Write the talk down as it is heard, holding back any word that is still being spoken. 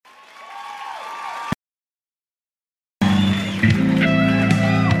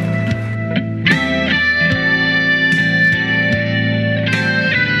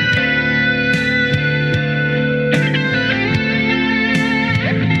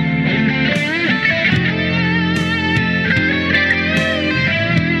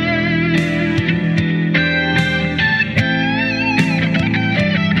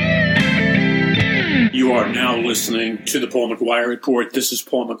listening to the Paul McGUIRE Report. This is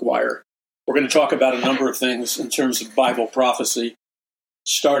Paul McGUIRE. We're going to talk about a number of things in terms of Bible prophecy.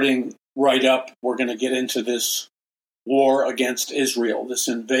 Starting right up, we're going to get into this war against Israel, this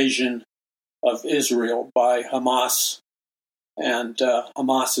invasion of Israel by Hamas and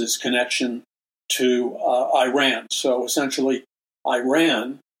Hamas's connection to Iran. So essentially,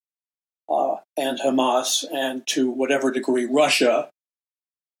 Iran and Hamas, and to whatever degree Russia,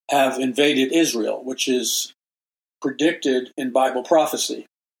 have invaded Israel, which is predicted in Bible prophecy.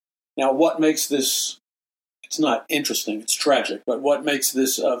 Now, what makes this, it's not interesting, it's tragic, but what makes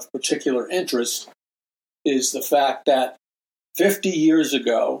this of particular interest is the fact that 50 years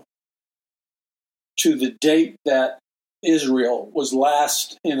ago, to the date that Israel was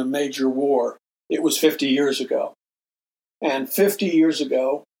last in a major war, it was 50 years ago. And 50 years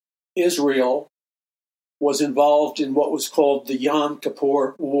ago, Israel was involved in what was called the Yom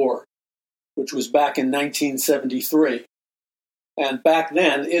Kippur War, which was back in 1973. And back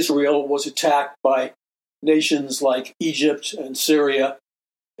then, Israel was attacked by nations like Egypt and Syria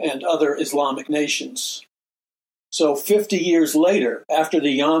and other Islamic nations. So 50 years later, after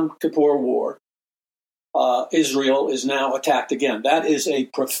the Yom Kippur War, Israel is now attacked again. That is a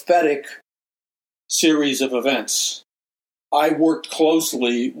prophetic series of events. I worked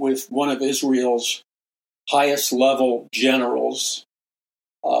closely with one of Israel's highest level generals,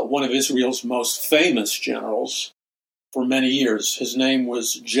 one of Israel's most famous generals for many years. His name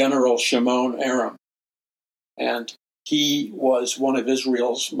was General Shimon Aram. And he was one of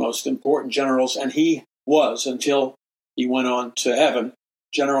Israel's most important generals, and he was, until he went on to heaven,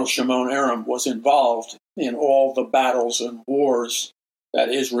 General Shimon Aram was involved in all the battles and wars that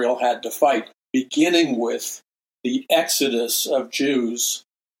Israel had to fight, beginning with the exodus of Jews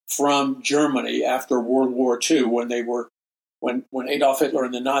from Germany after World War II, when Adolf Hitler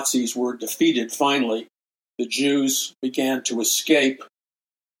and the Nazis were defeated finally. The Jews began to escape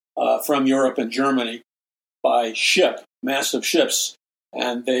from Europe and Germany by ship, massive ships,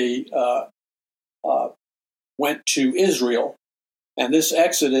 and they went to Israel. And this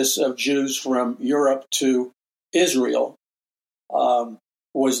exodus of Jews from Europe to Israel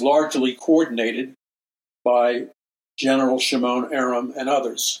was largely coordinated by General Shimon Aram and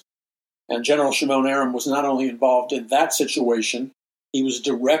others. And General Shimon Aram was not only involved in that situation, he was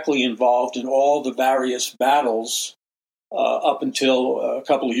directly involved in all the various battles up until a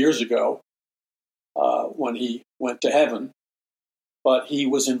couple of years ago when he went to heaven. But he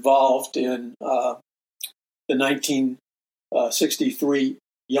was involved in the 1963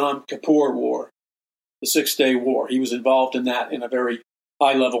 Yom Kippur War, the Six-Day War. He was involved in that in a very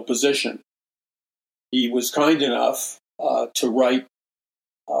high-level position. He was kind enough to write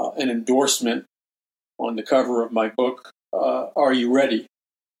an endorsement on the cover of my book, Are You Ready?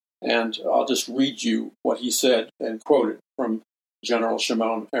 And I'll just read you what he said and quote it from General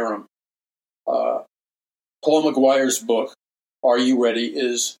Shimon Aram. Paul McGUIRE's book, Are You Ready?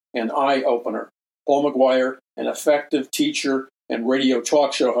 Is an eye-opener. Paul McGUIRE, an effective teacher and radio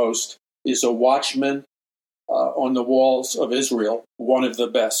talk show host, is a watchman on the walls of Israel, one of the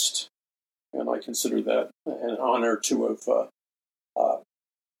best. And I consider that an honor to have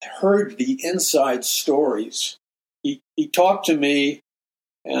heard the inside stories. He talked to me,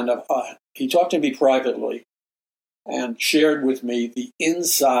 and he talked to me privately, and shared with me the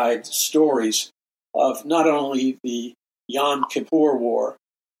inside stories of not only the Yom Kippur War,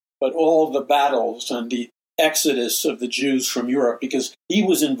 but all the battles and the exodus of the Jews from Europe, because he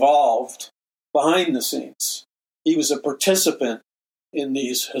was involved behind the scenes. He was a participant in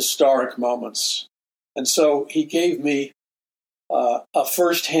these historic moments. And so he gave me a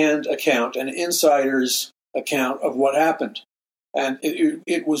first-hand account, an insider's account of what happened. And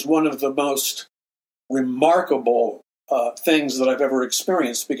it was one of the most remarkable things that I've ever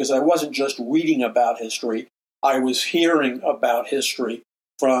experienced, because I wasn't just reading about history, I was hearing about history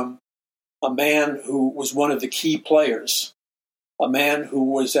from a man who was one of the key players, a man who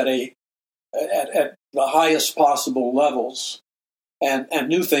was at the highest possible levels, and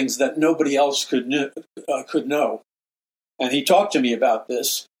knew things that nobody else could know. And he talked to me about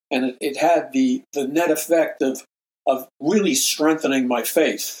this, and it had the net effect of really strengthening my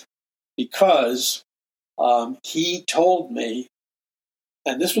faith, because he told me,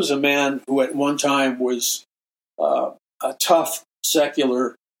 and this was a man who at one time was a tough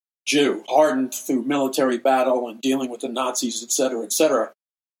secular Jew, hardened through military battle and dealing with the Nazis, et cetera,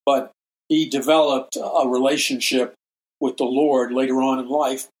 but he developed a relationship with the Lord later on in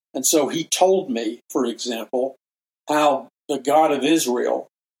life. And so he told me, for example, how the God of Israel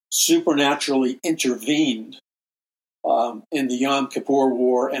supernaturally intervened in the Yom Kippur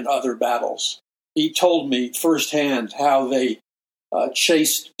War and other battles. he told me firsthand how they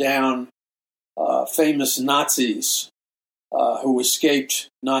chased down famous Nazis who escaped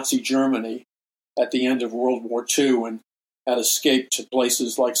Nazi Germany at the end of World War II and had escaped to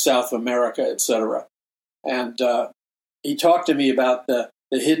places like South America, etc. And he talked to me about the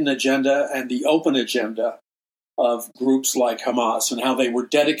hidden agenda and the open agenda of groups like Hamas and how they were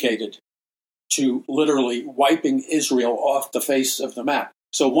dedicated to literally wiping Israel off the face of the map.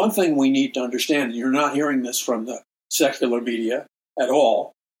 So one thing we need to understand, and you're not hearing this from the secular media at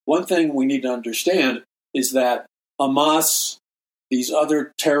all, one thing we need to understand is that Hamas, these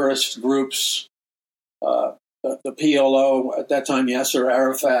other terrorist groups, the PLO, at that time Yasser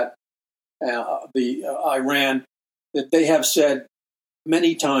Arafat, the Iran, that they have said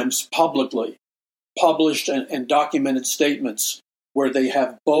many times publicly, published and documented statements where they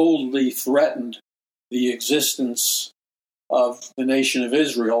have boldly threatened the existence of the nation of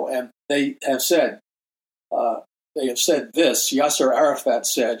Israel. And they have said this, Yasser Arafat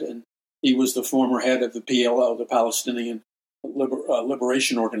said, and he was the former head of the PLO, the Palestinian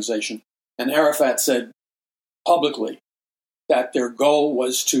Liberation Organization, and Arafat said publicly that their goal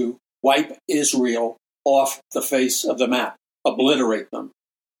was to wipe Israel off the face of the map, obliterate them,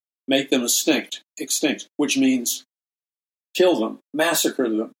 make them extinct, which means kill them, massacre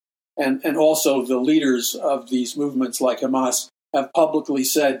them. And also the leaders of these movements like Hamas have publicly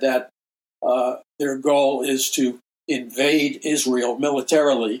said that their goal is to invade Israel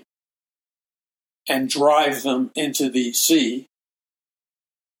militarily and drive them into the sea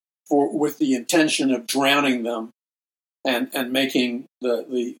with the intention of drowning them and making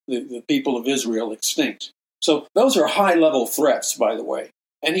the people of Israel extinct. So those are high-level threats, by the way.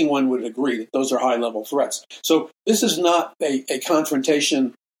 Anyone would agree that those are high-level threats. So this is not a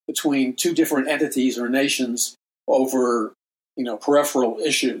confrontation between two different entities or nations over, peripheral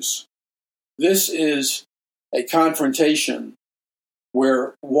issues. This is a confrontation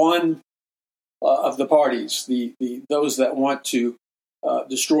where one of the parties, those that want to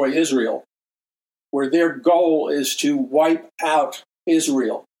destroy Israel, where their goal is to wipe out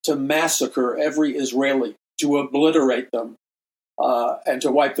Israel, to massacre every Israeli, to obliterate them, and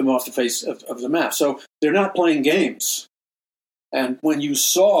to wipe them off the face of the map. So they're not playing games. And when you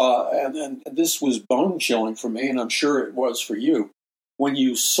saw, and this was bone-chilling for me, and I'm sure it was for you, when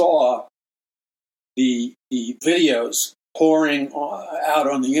you saw the videos pouring out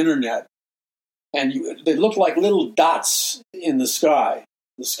on the internet, and they looked like little dots in the sky.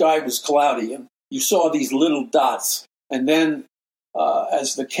 The sky was cloudy, and you saw these little dots. And then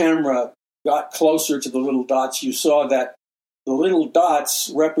as the camera got closer to the little dots, you saw that the little dots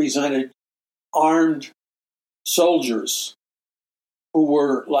represented armed soldiers who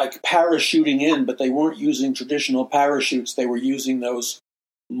were like parachuting in, but they weren't using traditional parachutes. They were using those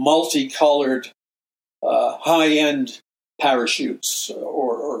multicolored, high-end parachutes,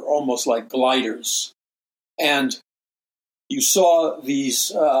 or almost like gliders. And you saw these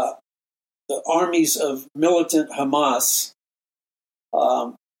the armies of militant Hamas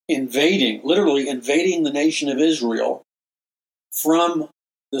literally invading the nation of Israel from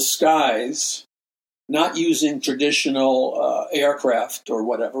the skies, not using traditional aircraft or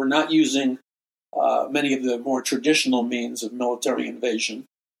whatever, not using many of the more traditional means of military invasion,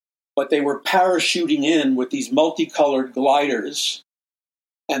 but they were parachuting in with these multicolored gliders.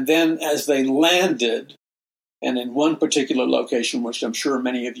 And then as they landed, and in one particular location, which I'm sure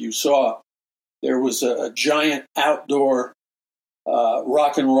many of you saw, there was a giant outdoor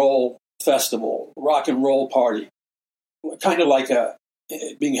rock and roll festival, rock and roll party, kind of like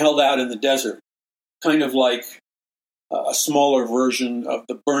being held out in the desert, kind of like a smaller version of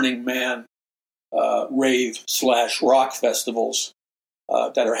the Burning Man rave/rock festivals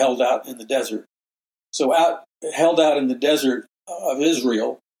that are held out in the desert. So held out in the desert of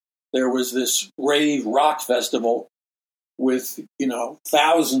Israel, there was this rave rock festival with,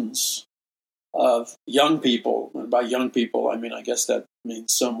 thousands of young people. And by young people, I mean, I guess that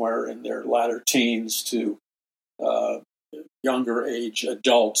means somewhere in their latter teens to younger age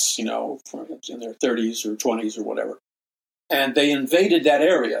adults, in their 30s or 20s or whatever. And they invaded that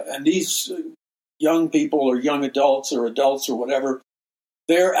area. And these young people or young adults or whatever,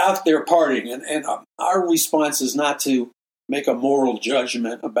 they're out there partying. And our response is not to make a moral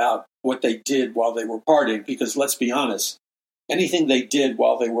judgment about what they did while they were partying, because let's be honest, anything they did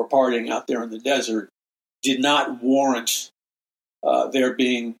while they were partying out there in the desert did not warrant their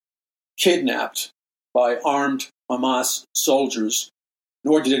being kidnapped by armed Hamas soldiers,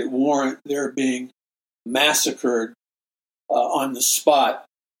 nor did it warrant their being massacred on the spot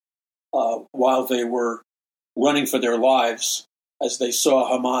while they were running for their lives as they saw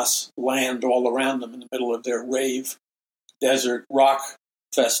Hamas land all around them in the middle of their rave desert rock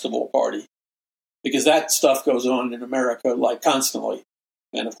festival party. Because that stuff goes on in America like constantly.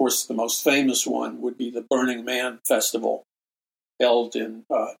 And of course, the most famous one would be the Burning Man Festival held in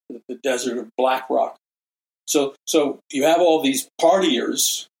the desert of Black Rock. So you have all these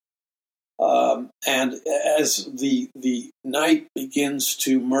partiers, and as the night begins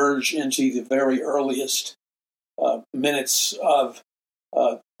to merge into the very earliest minutes of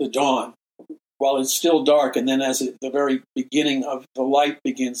the dawn, while it's still dark, and then as the very beginning of the light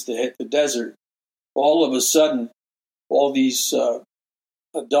begins to hit the desert, all of a sudden, all these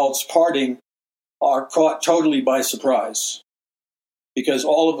adults partying are caught totally by surprise, because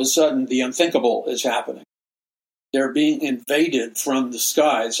all of a sudden the unthinkable is happening. They're being invaded from the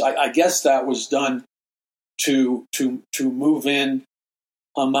skies. I guess that was done to move in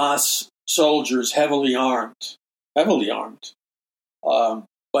Hamas soldiers heavily armed,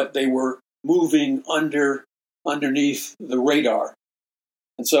 but they were moving underneath the radar.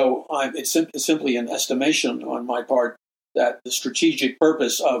 And so it's simply an estimation on my part that the strategic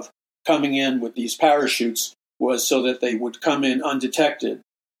purpose of coming in with these parachutes was so that they would come in undetected.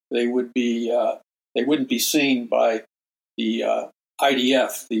 They wouldn't be seen by the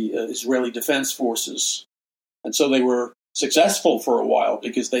IDF, the Israeli Defense Forces. And so they were successful for a while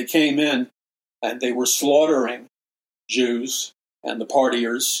because they came in and they were slaughtering Jews and the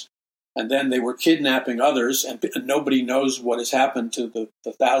partiers, and then they were kidnapping others, and nobody knows what has happened to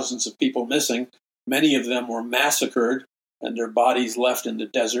the thousands of people missing. Many of them were massacred and their bodies left in the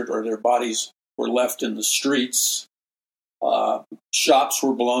desert, or their bodies were left in the streets. Shops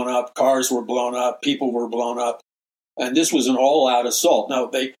were blown up, cars were blown up, people were blown up, and this was an all-out assault. Now,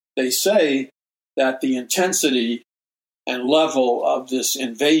 they say that the intensity and level of this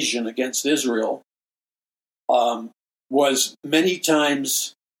invasion against Israel was many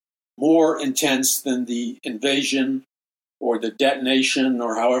times more intense than the invasion or the detonation,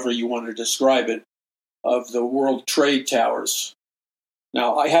 or however you want to describe it, of the World Trade Towers.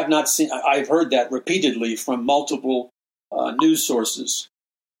 Now, I've heard that repeatedly from multiple news sources.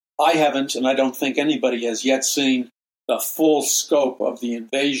 I haven't, and I don't think anybody has yet seen the full scope of the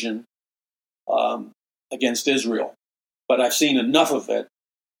invasion against Israel. But I've seen enough of it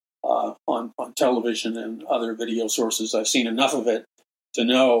on television and other video sources. I've seen enough of it to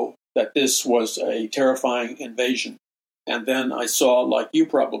know that this was a terrifying invasion. And then I saw, like you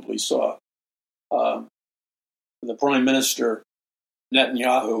probably saw, the Prime Minister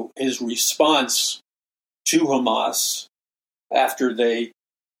Netanyahu, his response to Hamas after they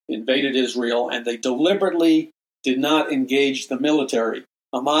invaded Israel, and they deliberately did not engage the military.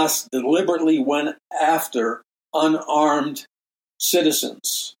 Hamas deliberately went after unarmed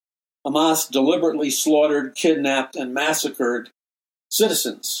citizens. Hamas deliberately slaughtered, kidnapped, and massacred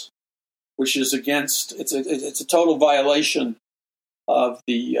citizens, which is it's a total violation of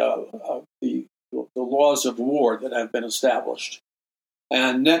the laws of war that have been established.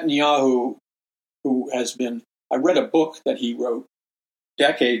 And Netanyahu, I read a book that he wrote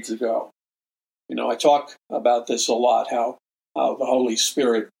decades ago. I talk about this a lot, how the Holy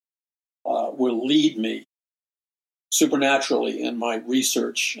Spirit will lead me supernaturally in my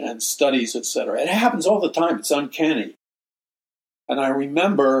research and studies, etc. It happens all the time. It's uncanny. And I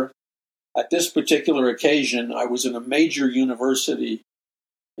remember at this particular occasion, I was in a major university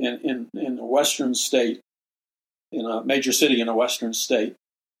in a western state, in a major city in a western state.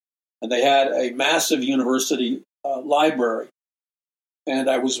 And they had a massive university library. And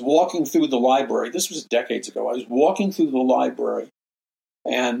I was walking through the library. This was decades ago. I was walking through the library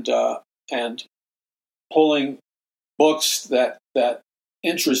and pulling books that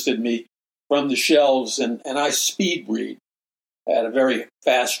interested me from the shelves, and I speed read at a very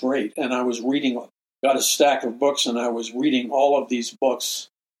fast rate. And I was got a stack of books, and I was reading all of these books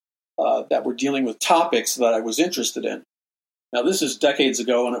that were dealing with topics that I was interested in. Now, this is decades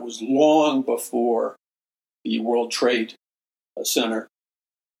ago, and it was long before the World Trade Center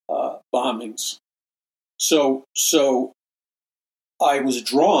bombings. So I was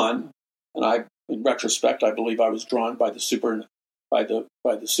drawn, and in retrospect, I believe I was drawn by the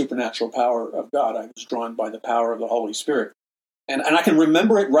supernatural power of God. I was drawn by the power of the Holy Spirit, and I can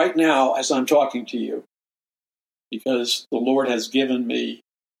remember it right now as I'm talking to you, because the Lord has given me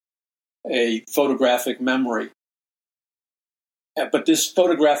a photographic memory. But this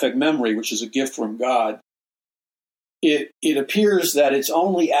photographic memory, which is a gift from God, it appears that it's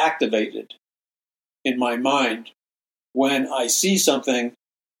only activated in my mind when I see something,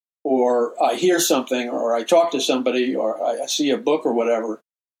 or I hear something, or I talk to somebody, or I see a book or whatever.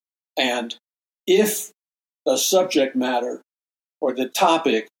 And if the subject matter or the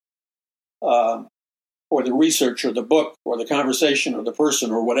topic, or the research or the book or the conversation or the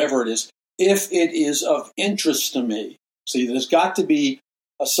person or whatever it is, if it is of interest to me. See, there's got to be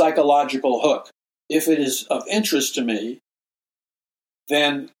a psychological hook. If it is of interest to me,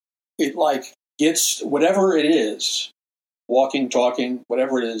 then it gets whatever it is, walking, talking,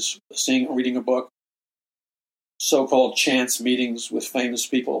 whatever it is, seeing, reading a book, so-called chance meetings with famous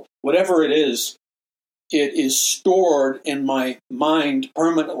people, whatever it is stored in my mind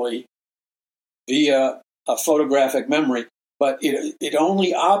permanently via a photographic memory, but it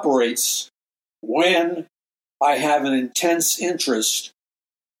only operates when I have an intense interest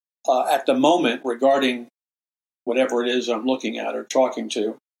at the moment regarding whatever it is I'm looking at or talking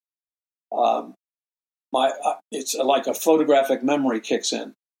to. It's like a photographic memory kicks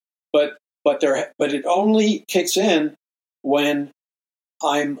in, but it only kicks in when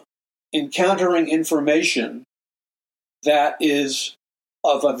I'm encountering information that is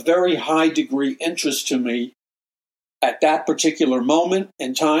of a very high degree interest to me at that particular moment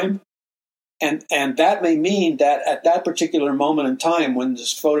in time. And that may mean that at that particular moment in time, when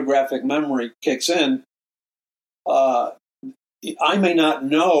this photographic memory kicks in, I may not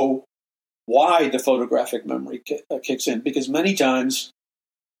know why the photographic memory kicks in, because many times,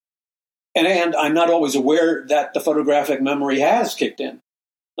 and I'm not always aware that the photographic memory has kicked in.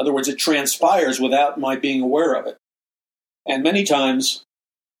 In other words, it transpires without my being aware of it. And many times,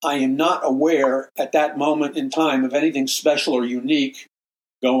 I am not aware at that moment in time of anything special or unique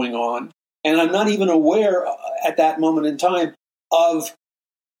going on. And I'm not even aware at that moment in time of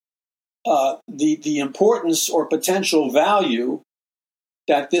the importance or potential value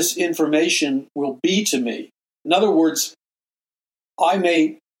that this information will be to me. In other words, I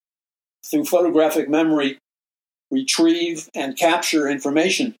may, through photographic memory, retrieve and capture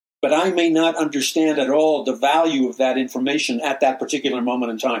information, but I may not understand at all the value of that information at that particular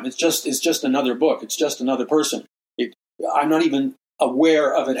moment in time. It's just another book. It's just another person. I'm not even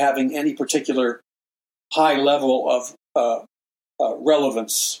aware of it having any particular high level of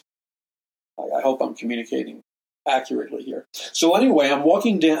relevance. I hope I'm communicating accurately here. So anyway, I'm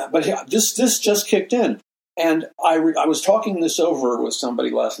walking down, but this just kicked in, and I was talking this over with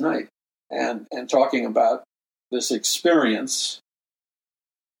somebody last night, and talking about this experience.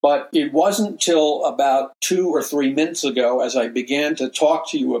 But it wasn't till about 2 or 3 minutes ago, as I began to talk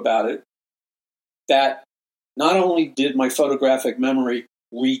to you about it, that not only did my photographic memory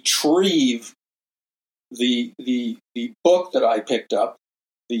retrieve the book that I picked up,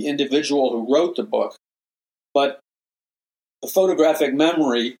 the individual who wrote the book, but the photographic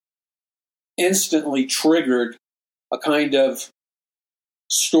memory instantly triggered a kind of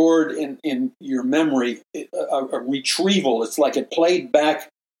stored in your memory, a retrieval. It's like it played back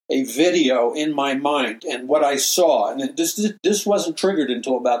a video in my mind, and what I saw, and this wasn't triggered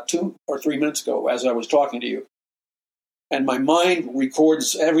until about 2 or 3 minutes ago as I was talking to you. And my mind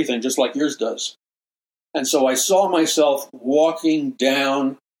records everything just like yours does. And so I saw myself walking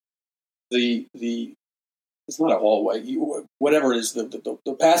down the it's not a hallway, whatever it is,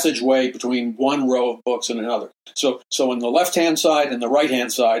 the passageway between one row of books and another. So on the left-hand side and the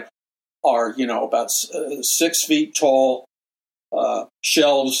right-hand side are, about 6 feet tall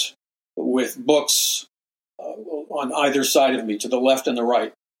shelves with books on either side of me, to the left and the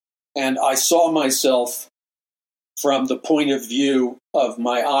right. And I saw myself from the point of view of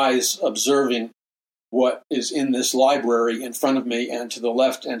my eyes observing what is in this library in front of me and to the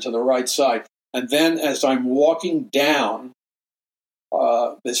left and to the right side. And then as I'm walking down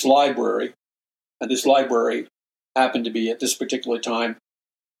this library, and this library happened to be at this particular time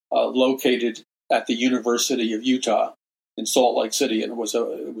located at the University of Utah in Salt Lake City, and it was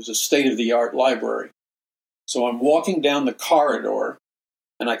a state-of-the-art library. So I'm walking down the corridor,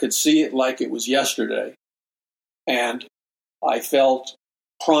 and I could see it like it was yesterday. And I felt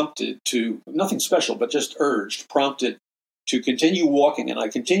prompted to, nothing special, but just prompted to continue walking. And I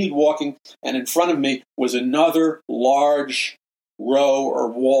continued walking, and in front of me was another large row or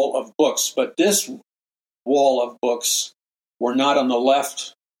wall of books. But this wall of books were not on the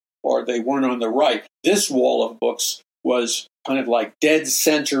left, or they weren't on the right. This wall of books was kind of like dead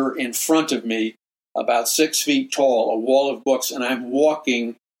center in front of me, about 6 feet tall, a wall of books, and I'm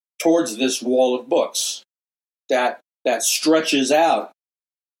walking towards this wall of books that stretches out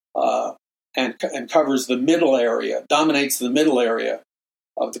and covers the middle area, dominates the middle area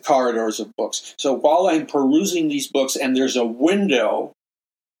of the corridors of books. So while I'm perusing these books, and there's a window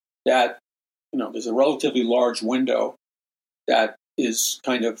that, there's a relatively large window that is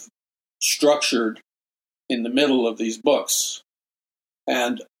kind of structured in the middle of these books.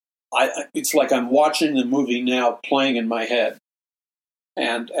 And it's like I'm watching the movie now playing in my head.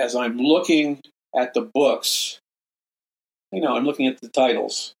 And as I'm looking at the books, I'm looking at the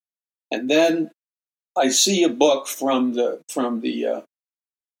titles, and then I see a book from the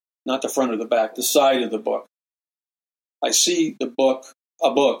not the front or the back, the side of the book. I see a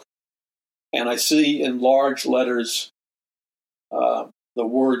book, and I see in large letters the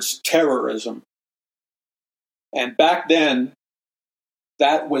words terrorism. And back then,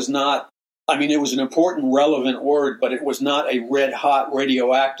 that was not, it was an important, relevant word, but it was not a red-hot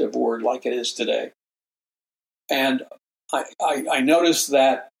radioactive word like it is today. And I noticed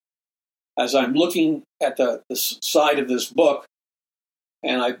that as I'm looking at the side of this book,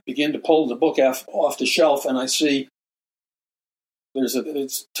 and I begin to pull the book off the shelf, and I see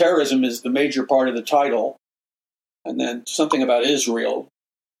terrorism is the major part of the title, and then something about Israel,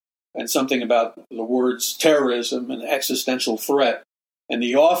 and something about the words terrorism and existential threat. And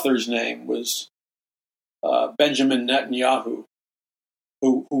the author's name was Benjamin Netanyahu,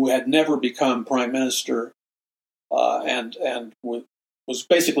 who had never become prime minister and was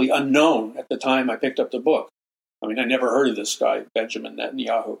basically unknown at the time I picked up the book. I never heard of this guy, Benjamin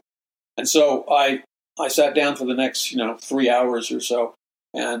Netanyahu. And so I sat down for the next 3 hours or so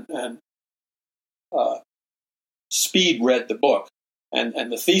and speed read the book.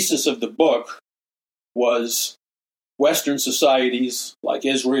 And the thesis of the book was Western societies like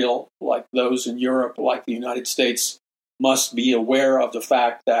Israel, like those in Europe, like the United States, must be aware of the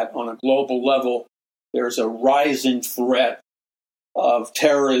fact that on a global level, there's a rising threat of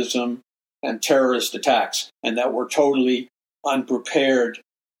terrorism and terrorist attacks, and that we're totally unprepared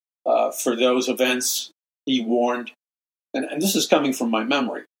for those events, he warned. And this is coming from my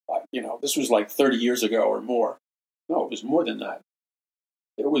memory. This was like 30 years ago or more. No, it was more than that.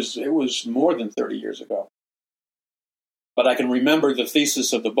 It was more than 30 years ago. But I can remember the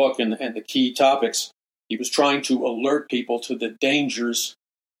thesis of the book and the key topics. He was trying to alert people to the dangers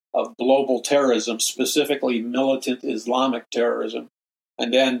of global terrorism, specifically militant Islamic terrorism.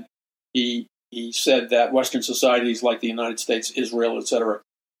 And then he said that Western societies like the United States, Israel, etc.,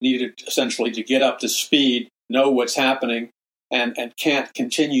 needed essentially to get up to speed, know what's happening, and can't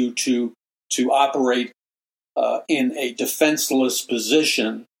continue to operate in a defenseless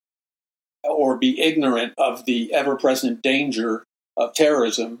position or be ignorant of the ever-present danger of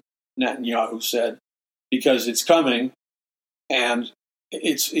terrorism, Netanyahu said, because it's coming, and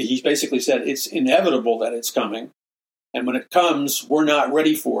he basically said it's inevitable that it's coming, and when it comes, we're not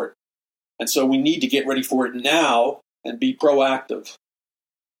ready for it. And so we need to get ready for it now and be proactive.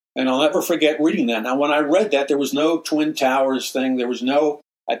 And I'll never forget reading that. Now, when I read that, there was no Twin Towers thing. There was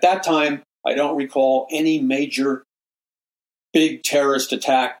at that time, I don't recall any major big terrorist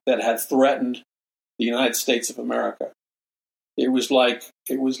attack that had threatened the United States of America. It was like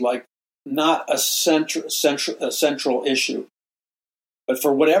not a central issue. But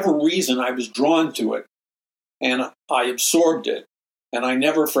for whatever reason, I was drawn to it, and I absorbed it, and I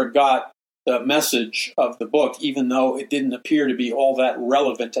never forgot the message of the book, even though it didn't appear to be all that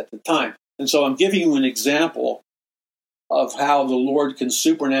relevant at the time. And so I'm giving you an example of how the Lord can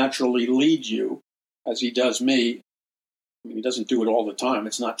supernaturally lead you, as he does me. He doesn't do it all the time.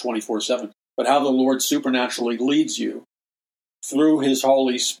 It's not 24/7. But how the Lord supernaturally leads you through his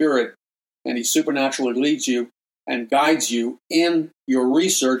Holy Spirit, and he supernaturally leads you and guides you in your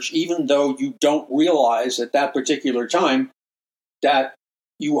research, even though you don't realize at that particular time that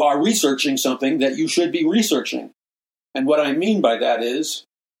you are researching something that you should be researching. And what I mean by that is,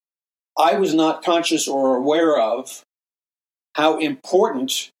 I was not conscious or aware of how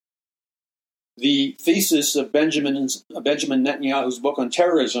important the thesis of Benjamin Netanyahu's book on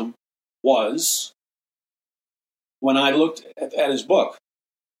terrorism was when I looked at his book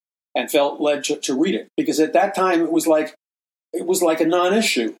and felt led to read it. Because at that time, it was like a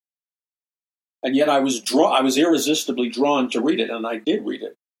non-issue. And yet I was irresistibly drawn to read it, and I did read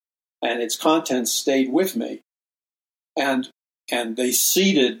it. And its contents stayed with me. And they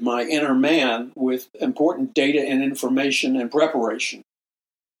seeded my inner man with important data and information and preparation.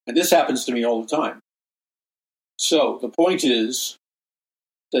 And this happens to me all the time. So the point is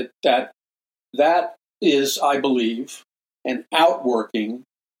that is, I believe, an outworking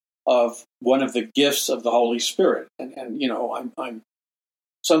of one of the gifts of the Holy Spirit. And I'm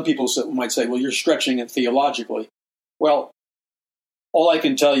some people might say, well, you're stretching it theologically. Well, all I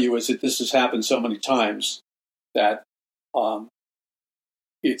can tell you is that this has happened so many times that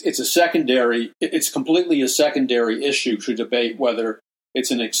it's completely a secondary issue to debate whether it's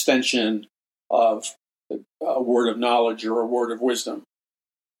an extension of a word of knowledge or a word of wisdom,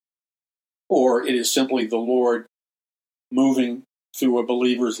 or it is simply the Lord moving through a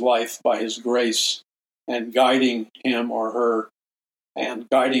believer's life by his grace and guiding him or her and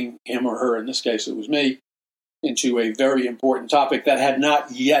guiding him or her, in this case it was me, into a very important topic that had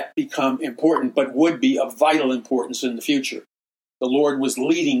not yet become important, but would be of vital importance in the future. The Lord was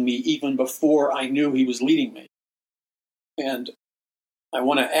leading me even before I knew he was leading me. And I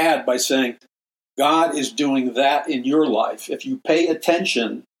want to add by saying, God is doing that in your life. If you pay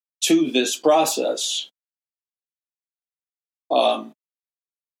attention to this process, God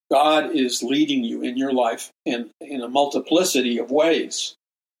is leading you in your life in a multiplicity of ways,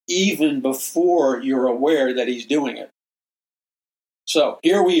 even before you're aware that he's doing it. So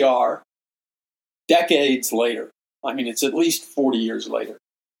here we are, decades later. I mean, it's at least 40 years later.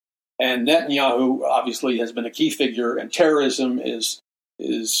 And Netanyahu obviously has been a key figure, and terrorism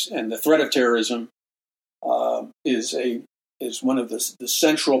and the threat of terrorism is one of the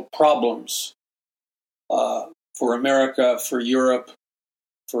central problems for America, for Europe,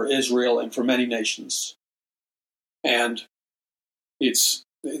 for Israel, and for many nations. And it's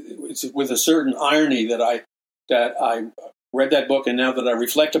with a certain irony that I read that book, and now that I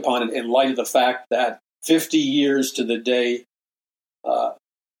reflect upon it in light of the fact that 50 years to the day,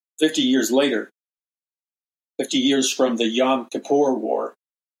 50 years later, 50 years from the Yom Kippur War,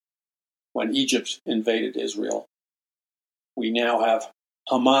 when Egypt invaded Israel, we now have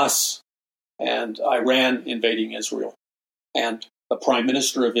Hamas and Iran invading Israel. And the Prime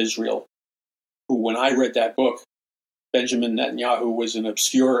Minister of Israel, who, when I read that book, Benjamin Netanyahu, was an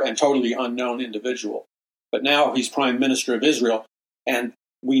obscure and totally unknown individual. But now he's Prime Minister of Israel, and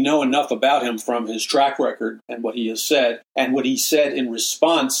we know enough about him from his track record and what he has said, and what he said in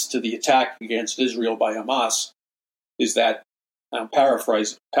response to the attack against Israel by Hamas is that, I'm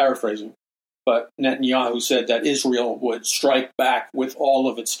paraphrasing, but Netanyahu said that Israel would strike back with all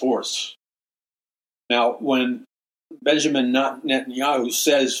of its force. Now, when Benjamin Netanyahu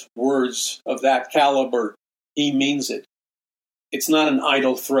says words of that caliber, he means it. It's not an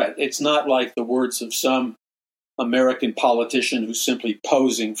idle threat. It's not like the words of some American politician who's simply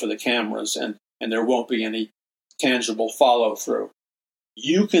posing for the cameras and there won't be any tangible follow-through.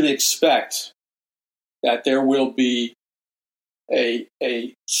 You can expect that there will be a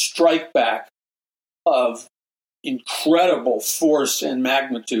strike back of incredible force and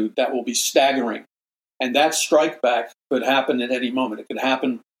magnitude that will be staggering. And that strike back could happen at any moment. It could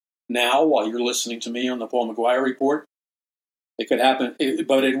happen now while you're listening to me on the Paul McGUIRE Report. It could happen,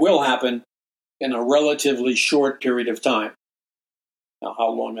 but it will happen in a relatively short period of time. Now, how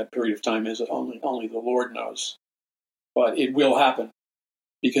long that period of time is, only the Lord knows. But it will happen,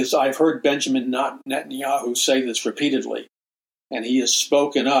 because I've heard Benjamin Netanyahu say this repeatedly, and he has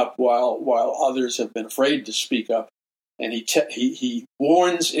spoken up while others have been afraid to speak up. And he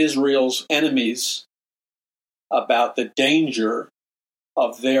warns Israel's enemies about the danger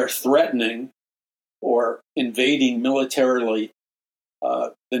of their threatening or invading militarily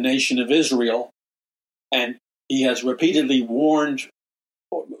the nation of Israel. And he has repeatedly warned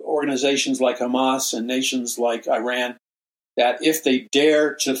organizations like Hamas and nations like Iran that if they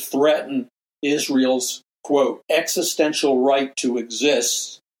dare to threaten Israel's, quote, existential right to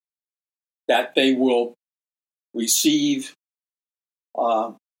exist, that they will receive,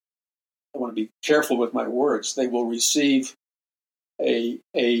 I want to be careful with my words, they will receive a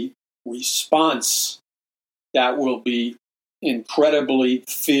response that will be incredibly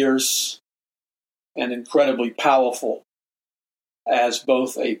fierce and incredibly powerful as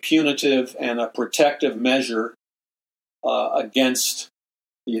both a punitive and a protective measure against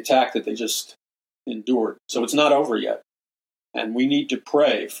the attack that they just endured. So it's not over yet. And we need to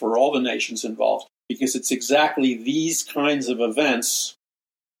pray for all the nations involved, because it's exactly these kinds of events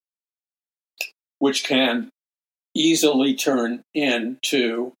which can easily turn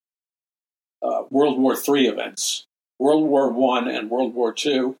into World War III events. World War I and World War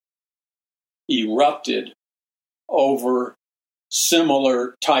II erupted over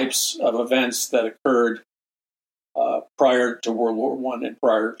similar types of events that occurred prior to World War I and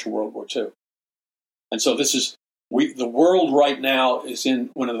prior to World War II. And so the world right now is in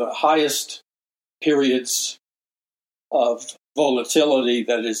one of the highest periods of volatility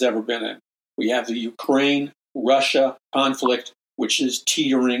that it has ever been in. We have the Ukraine-Russia conflict, which is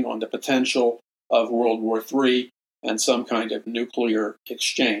teetering on the potential of World War III and some kind of nuclear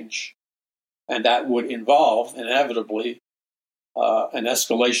exchange. And that would involve, inevitably, an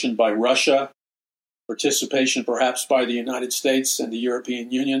escalation by Russia, participation perhaps by the United States and the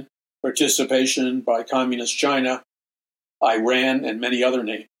European Union, participation by Communist China, Iran, and many other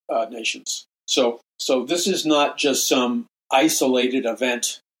nations. So this is not just some isolated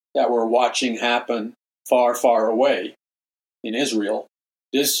event that we're watching happen far, far away in Israel.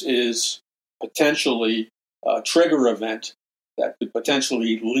 This is potentially a trigger event that could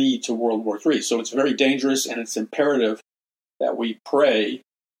potentially lead to World War III. So it's very dangerous, and it's imperative that we pray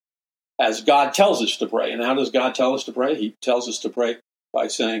as God tells us to pray. And how does God tell us to pray? He tells us to pray by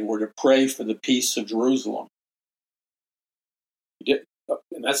saying we're to pray for the peace of Jerusalem.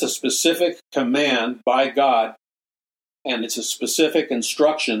 And that's a specific command by God, and it's a specific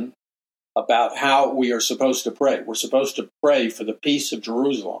instruction about how we are supposed to pray. We're supposed to pray for the peace of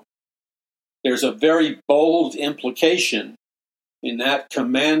Jerusalem. There's a very bold implication in that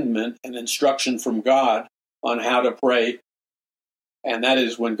commandment and instruction from God on how to pray. And that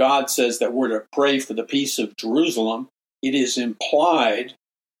is when God says that we're to pray for the peace of Jerusalem, it is implied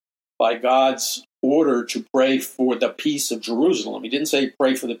by God's order to pray for the peace of Jerusalem. He didn't say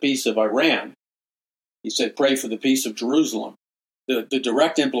pray for the peace of Iran. He said pray for the peace of Jerusalem. The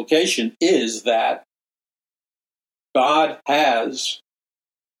direct implication is that God has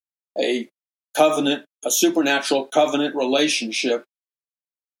a covenant, a supernatural covenant relationship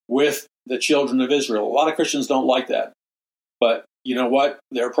with the children of Israel. A lot of Christians don't like that. But you know what?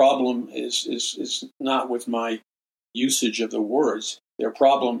 Their problem is not with my usage of the words. Their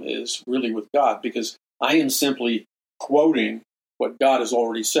problem is really with God, because I am simply quoting what God has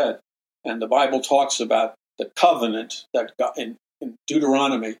already said. And the Bible talks about the covenant that God, in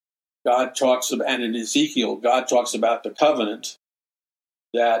Deuteronomy, God talks about, and in Ezekiel, God talks about the covenant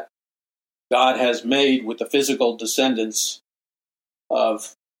that God has made with the physical descendants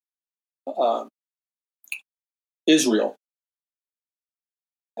of Israel.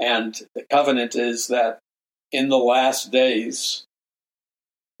 And the covenant is that in the last days,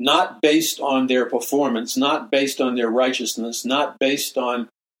 not based on their performance, not based on their righteousness, not based on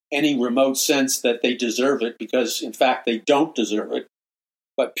any remote sense that they deserve it, because in fact they don't deserve it,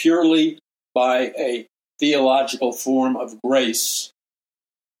 but purely by a theological form of grace,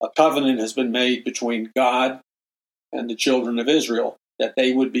 a covenant has been made between God and the children of Israel, that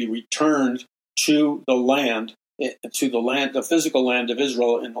they would be returned to the land, the physical land of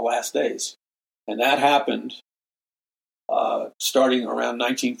Israel in the last days. And that happened starting around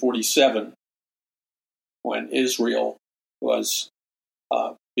 1947, when Israel was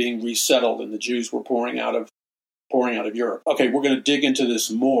being resettled and the Jews were pouring out of Europe. Okay, we're going to dig into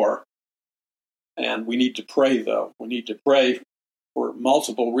this more, and we need to pray, though. We need to pray for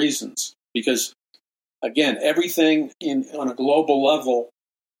multiple reasons, because again, everything on a global level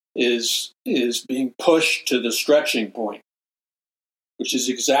is being pushed to the stretching point, which is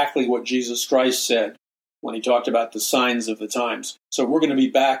exactly what Jesus Christ said when he talked about the signs of the times. So we're going to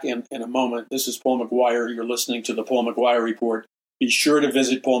be back in a moment. This is Paul McGUIRE. You're listening to the Paul McGUIRE Report. Be sure to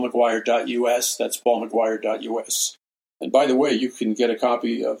visit paulmcguire.us. That's paulmcguire.us. And by the way, you can get a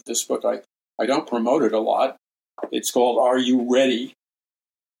copy of this book. I don't promote it a lot. It's called Are You Ready?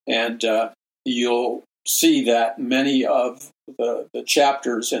 And you'll see that many of the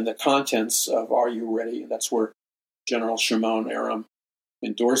chapters and the contents of Are You Ready? That's where General Shimon Aram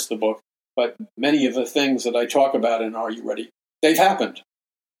endorsed the book. But many of the things that I talk about in Are You Ready? They've happened.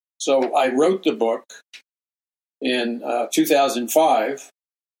 So I wrote the book in 2005,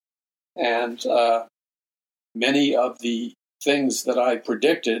 and many of the things that I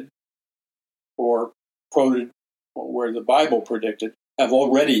predicted or quoted, where the Bible predicted, have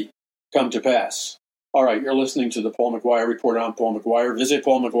already come to pass. All right, you're listening to the Paul McGUIRE Report. I'm Paul McGUIRE. Visit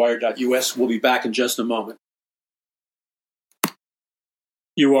paulmcguire.us. We'll be back in just a moment.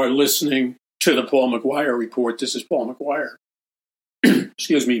 You are listening to the Paul McGUIRE Report. This is Paul McGUIRE.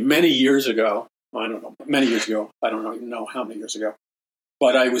 Excuse me, many years ago, I don't even know how many years ago,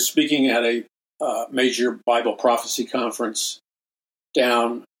 but I was speaking at a major Bible prophecy conference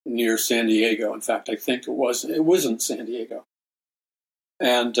down near San Diego. In fact, I think it was in San Diego.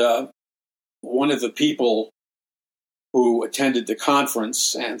 And one of the people who attended the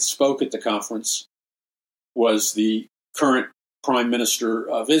conference and spoke at the conference was the current Prime Minister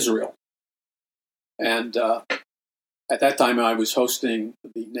of Israel. And at that time, I was hosting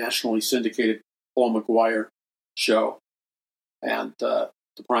the nationally syndicated Paul McGUIRE show. And the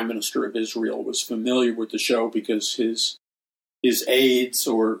Prime Minister of Israel was familiar with the show because his aides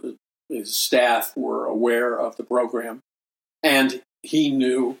or his staff were aware of the program. And he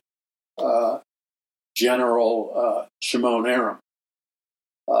knew General Shimon Aram,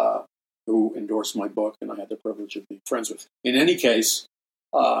 who endorsed my book, and I had the privilege of being friends with. In any case,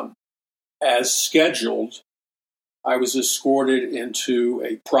 as scheduled, I was escorted into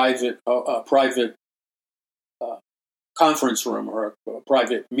a private conference room or a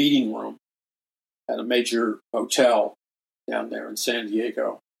private meeting room at a major hotel down there in San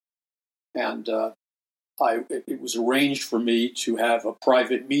Diego. And it was arranged for me to have a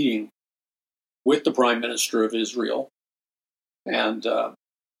private meeting with the Prime Minister of Israel And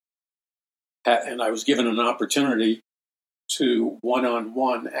I was given an opportunity to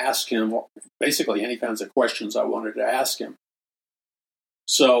one-on-one ask him basically any kinds of questions I wanted to ask him.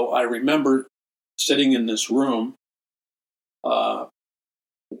 So I remember sitting in this room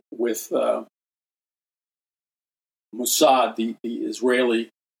with Mossad, the Israeli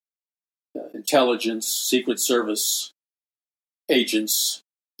intelligence secret service agents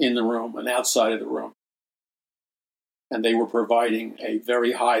in the room and outside of the room. And they were providing a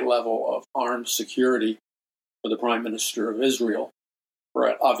very high level of armed security for the Prime Minister of Israel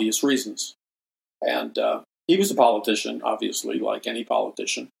for obvious reasons. And he was a politician, obviously, like any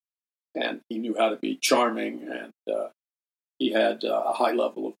politician. And he knew how to be charming, and he had a high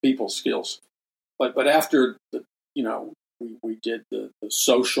level of people skills. But after we did the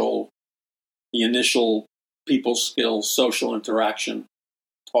initial people skills, social interaction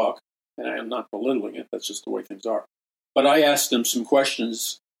talk, and I am not belittling it. That's just the way things are. But I asked him some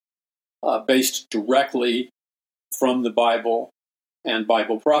questions based directly from the Bible and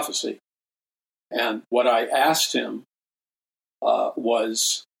Bible prophecy. And what I asked him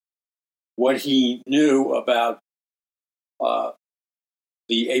was what he knew about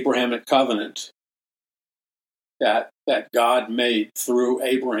the Abrahamic covenant that God made through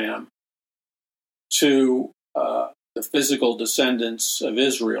Abraham to the physical descendants of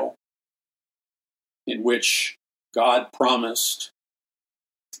Israel, in which God promised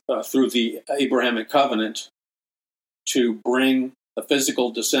through the Abrahamic covenant to bring the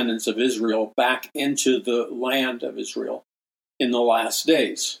physical descendants of Israel back into the land of Israel in the last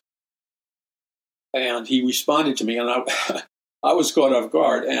days. And he responded to me, and I was caught off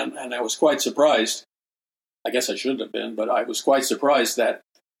guard, and I was quite surprised. I guess I shouldn't have been, but I was quite surprised that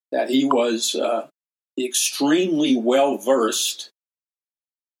he was extremely well versed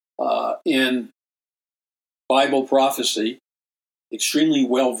in Bible prophecy, extremely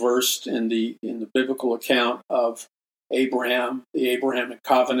well versed in the biblical account of Abraham, the Abrahamic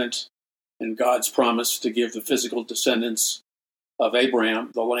covenant, and God's promise to give the physical descendants of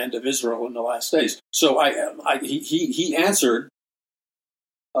Abraham the land of Israel in the last days. So he answered,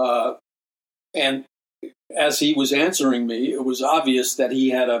 and as he was answering me, it was obvious that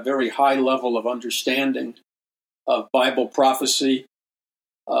he had a very high level of understanding of Bible prophecy,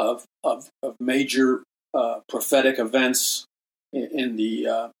 of major prophetic events in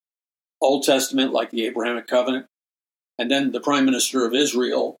the Old Testament, like the Abrahamic covenant. And then the Prime Minister of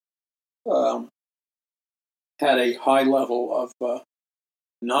Israel had a high level of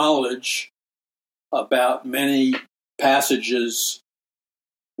knowledge about many passages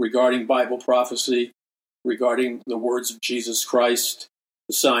regarding Bible prophecy, regarding the words of Jesus Christ,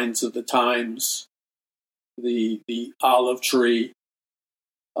 the signs of the times, the olive tree,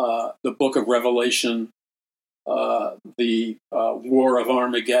 the book of Revelation, the war of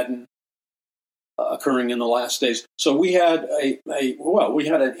Armageddon occurring in the last days. So we had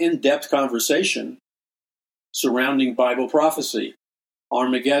an in-depth conversation surrounding Bible prophecy,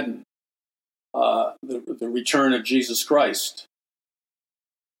 Armageddon, the return of Jesus Christ.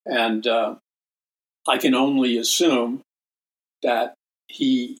 And I can only assume that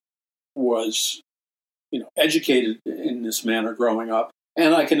he was, educated in this manner growing up.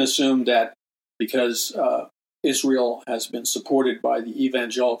 And I can assume that because Israel has been supported by the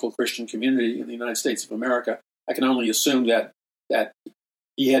evangelical Christian community in the United States of America, I can only assume that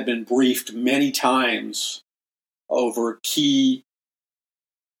he had been briefed many times over key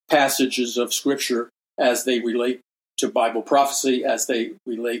passages of Scripture as they relate to Bible prophecy, as they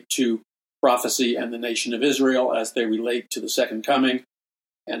relate to prophecy and the nation of Israel, as they relate to the second coming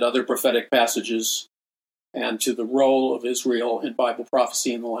and other prophetic passages, and to the role of Israel in Bible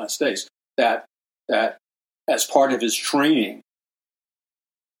prophecy in the last days. That as part of his training,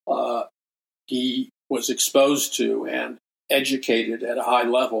 he was exposed to and educated at a high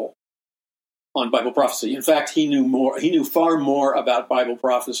level on Bible prophecy. In fact, he knew far more about Bible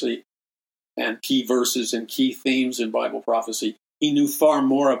prophecy and key verses and key themes in Bible prophecy. He knew far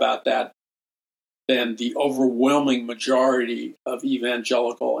more about that than the overwhelming majority of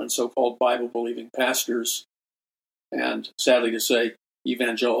evangelical and so-called Bible-believing pastors, and sadly to say,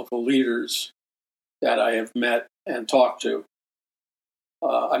 evangelical leaders that I have met and talked to.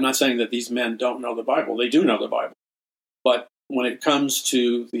 I'm not saying that these men don't know the Bible. They do know the Bible. But when it comes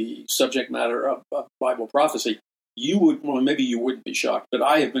to the subject matter of Bible prophecy, maybe you wouldn't be shocked, but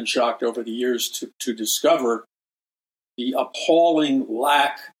I have been shocked over the years to discover the appalling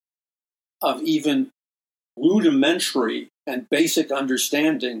lack of even rudimentary and basic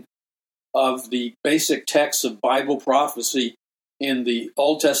understanding of the basic texts of Bible prophecy in the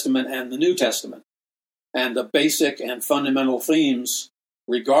Old Testament and the New Testament. and the basic and fundamental themes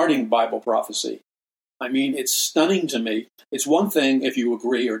regarding Bible prophecy. I mean, it's stunning to me. It's one thing if you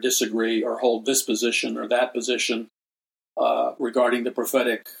agree or disagree or hold this position or that position regarding the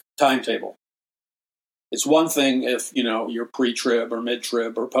prophetic timetable. It's one thing if, you're pre-trib or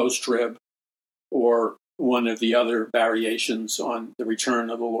mid-trib or post-trib or one of the other variations on the return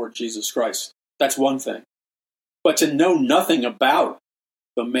of the Lord Jesus Christ. That's one thing. But to know nothing about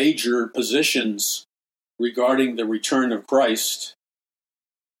the major positions regarding the return of Christ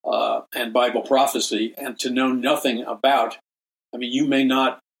and Bible prophecy, and to know nothing about, you may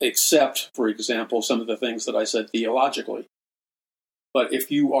not accept, for example, some of the things that I said theologically. But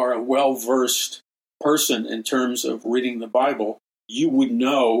if you are a well-versed person in terms of reading the Bible, you would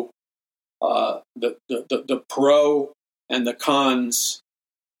know the pro and the cons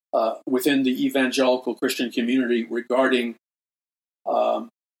within the evangelical Christian community regarding a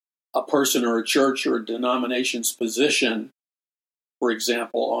person or a church or a denomination's position, for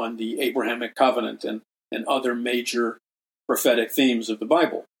example, on the Abrahamic covenant and other major prophetic themes of the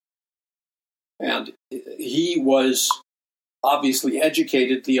Bible. And he was obviously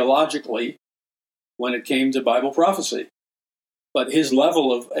educated theologically when it came to Bible prophecy. But his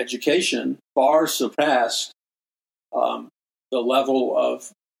level of education far surpassed the level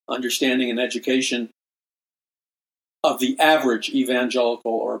of understanding and education of the average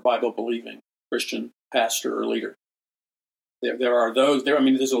evangelical or Bible-believing Christian pastor or leader. There are those there.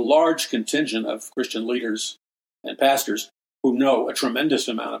 There's a large contingent of Christian leaders and pastors who know a tremendous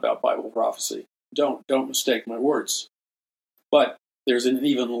amount about Bible prophecy. Don't mistake my words. But there's an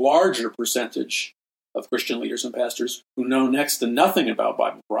even larger percentage of Christian leaders and pastors who know next to nothing about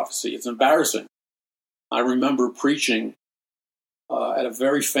Bible prophecy. It's embarrassing. I remember preaching at a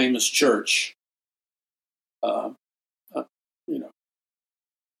very famous church, a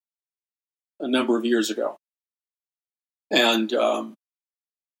number of years ago. And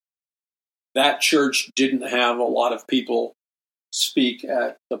that church didn't have a lot of people speak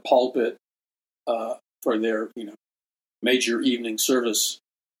at the pulpit for their, major evening service.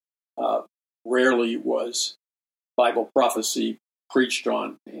 Rarely was Bible prophecy preached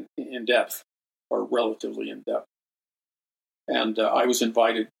on in depth, or relatively in depth. And I was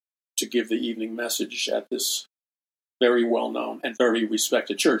invited to give the evening message at this very well-known and very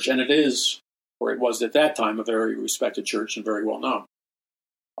respected church. And it is, or it was at that time, a very respected church and very well-known.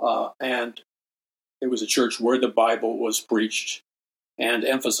 And it was a church where the Bible was preached and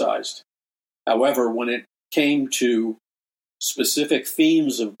emphasized. However, when it came to specific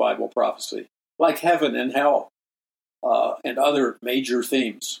themes of Bible prophecy, like heaven and hell, and other major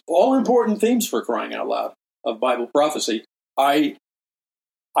themes, all important themes for crying out loud of Bible prophecy, I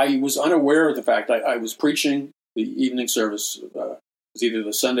was unaware of the fact. I was preaching the evening service. It was either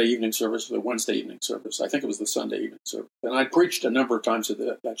the Sunday evening service or the Wednesday evening service. I think it was the Sunday evening service. And I preached a number of times at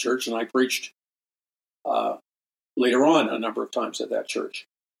that church, and I preached later on a number of times at that church.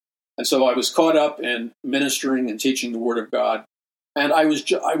 And so I was caught up in ministering and teaching the Word of God. And I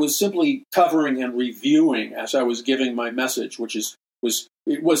was simply covering and reviewing as I was giving my message, which was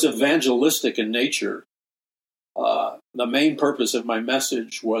evangelistic in nature. The main purpose of my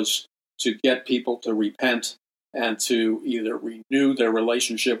message was to get people to repent and to either renew their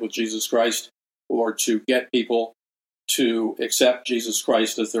relationship with Jesus Christ or to get people to accept Jesus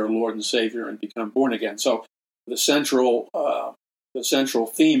Christ as their Lord and Savior and become born again. So the central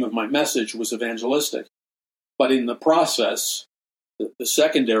theme of my message was evangelistic. But in the process, the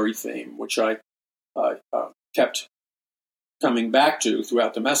secondary theme, which I kept coming back to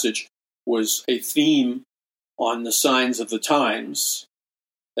throughout the message, was a theme on the signs of the times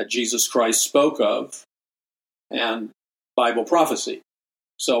that Jesus Christ spoke of and Bible prophecy.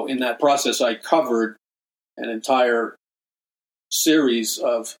 So in that process, I covered an entire series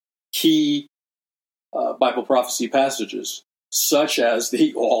of key Bible prophecy passages, such as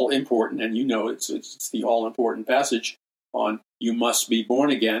the all-important, and it's the all-important passage on you must be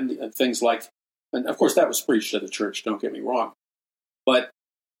born again, and things like, and of course that was preached at the church, don't get me wrong, but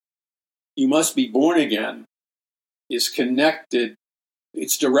you must be born again is connected,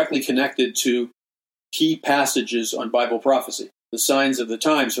 it's directly connected to key passages on Bible prophecy. The signs of the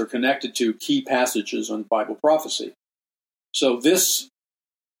times are connected to key passages on Bible prophecy. So this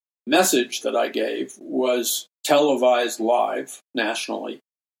message that I gave was televised live nationally,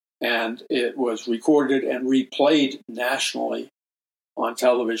 and it was recorded and replayed nationally on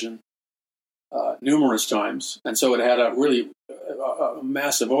television numerous times, and so it had a really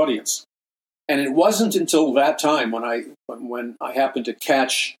massive audience. And it wasn't until that time when I happened to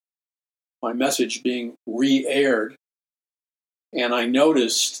catch my message being re-aired, and I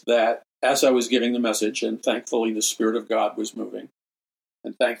noticed that as I was giving the message, and thankfully the Spirit of God was moving,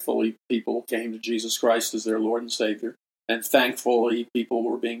 and thankfully people came to Jesus Christ as their Lord and Savior, and thankfully people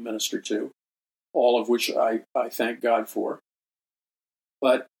were being ministered to, all of which I thank God for.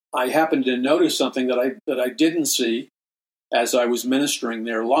 But I happened to notice something that I didn't see as I was ministering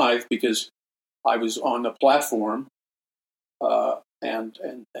there live, because I was on the platform and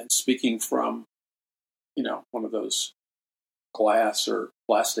speaking from, one of those glass or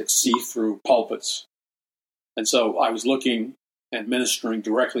plastic see-through pulpits. And so I was looking and ministering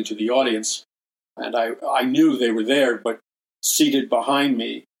directly to the audience, and I knew they were there, but seated behind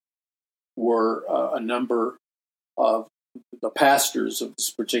me were a number of the pastors of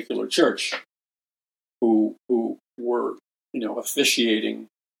this particular church who were, officiating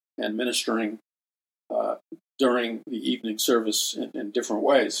and ministering during the evening service in different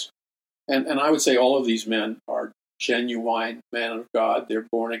ways. And I would say all of these men are genuine men of God. They're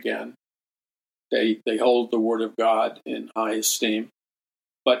born again. They hold the Word of God in high esteem.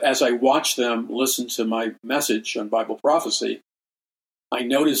 But as I watched them listen to my message on Bible prophecy, I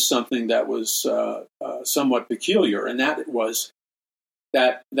noticed something that was somewhat peculiar, and that was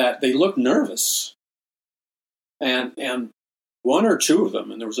that they looked nervous. And one or two of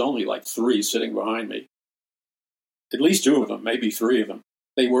them, and there was only like three sitting behind me, at least two of them, maybe three of them,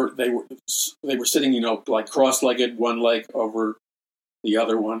 they were sitting, like cross-legged, one leg over the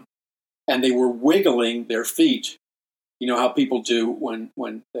other one, and they were wiggling their feet. You know how people do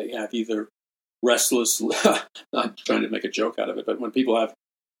when they have either restless, not trying to make a joke out of it, but when people have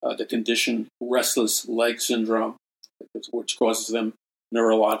the condition restless leg syndrome, which causes them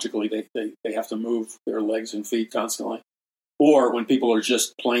neurologically, they have to move their legs and feet constantly. Or when people are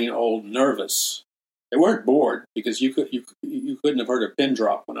just plain old nervous. They weren't bored, because you couldn't have heard a pin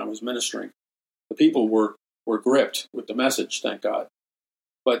drop when I was ministering. The people were gripped with the message, thank God.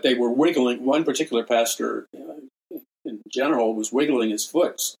 But they were wiggling. One particular pastor, in general, was wiggling his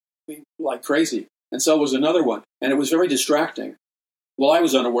foot like crazy. And so was another one. And it was very distracting. Well, I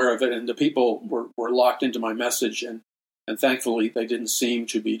was unaware of it, and the people were locked into my message, and thankfully they didn't seem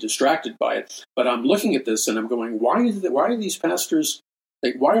to be distracted by it. But I'm looking at this, and I'm going, why are these pastors,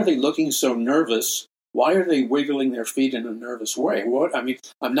 why are they looking so nervous? Why are they wiggling their feet in a nervous way?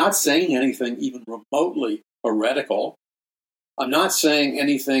 I'm not saying anything even remotely heretical. I'm not saying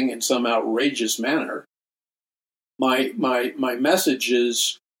anything in some outrageous manner. My message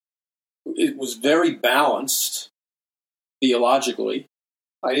it was very balanced theologically.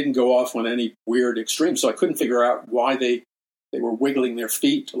 I didn't go off on any weird extreme, so I couldn't figure out why they were wiggling their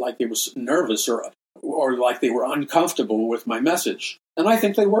feet like they was nervous or like they were uncomfortable with my message. And I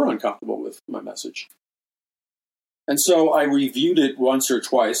think they were uncomfortable with my message. And so I reviewed it once or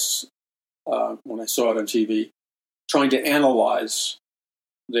twice when I saw it on TV, trying to analyze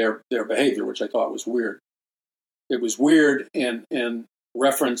their behavior, which I thought was weird. It was weird in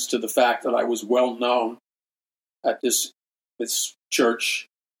reference to the fact that I was well known at this church,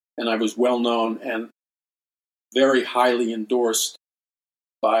 and I was well known and very highly endorsed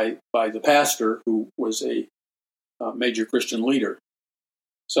by the pastor, who was a major Christian leader.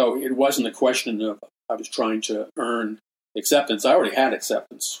 So it wasn't a question of I was trying to earn acceptance. I already had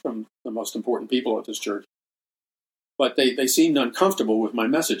acceptance from the most important people at this church. But they seemed uncomfortable with my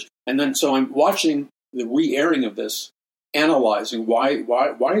message. And then so I'm watching the re-airing of this, analyzing why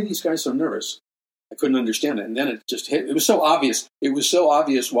are these guys so nervous? I couldn't understand it. And then it just hit. It was so obvious. It was so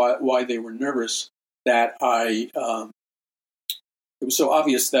obvious why they were nervous that it was so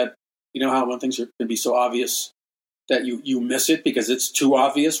obvious that, how when things can be so obvious that you miss it because it's too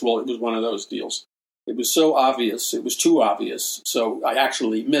obvious? Well, it was one of those deals. It was so obvious. It was too obvious. So I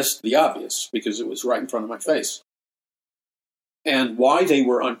actually missed the obvious because it was right in front of my face. And why they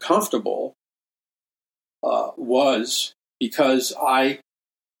were uncomfortable was because I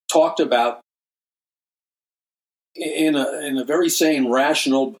talked about, in a very sane,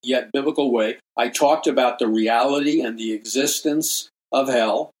 rational, yet biblical way, I talked about the reality and the existence of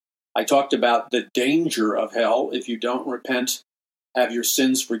hell. I talked about the danger of hell if you don't repent, have your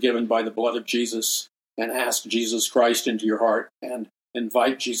sins forgiven by the blood of Jesus, and ask Jesus Christ into your heart and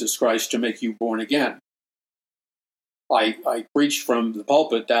invite Jesus Christ to make you born again. I preached from the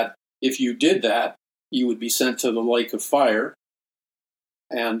pulpit that if you did that, you would be sent to the lake of fire,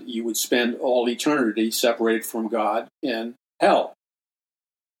 and you would spend all eternity separated from God in hell.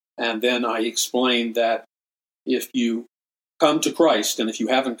 And then I explained that if you come to Christ, and if you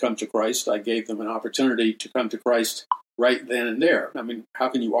haven't come to Christ, I gave them an opportunity to come to Christ right then and there. I mean, how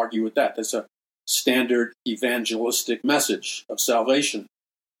can you argue with that? That's a standard evangelistic message of salvation.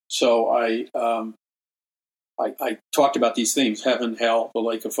 So I talked about these themes: heaven, hell, the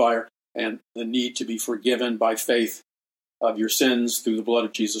lake of fire. and the need to be forgiven by faith of your sins through the blood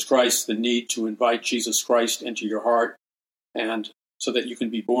of Jesus Christ, the need to invite Jesus Christ into your heart, and so that you can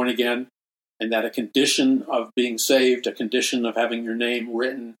be born again, and that a condition of being saved, a condition of having your name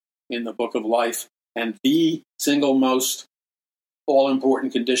written in the book of life, and the single most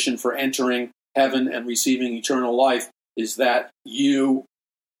all-important condition for entering heaven and receiving eternal life is that you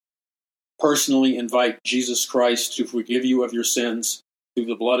personally invite Jesus Christ to forgive you of your sins through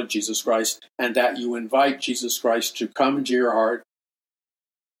the blood of Jesus Christ, and that you invite Jesus Christ to come into your heart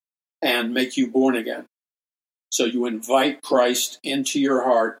and make you born again. So you invite Christ into your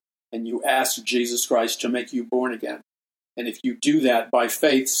heart and you ask Jesus Christ to make you born again. And if you do that by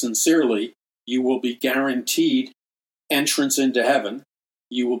faith sincerely, you will be guaranteed entrance into heaven.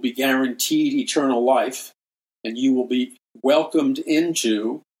 You will be guaranteed eternal life, and you will be welcomed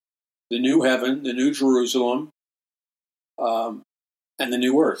into the new heaven, the new Jerusalem, and the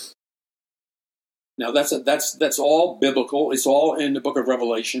new earth. Now that's all biblical. It's all in the book of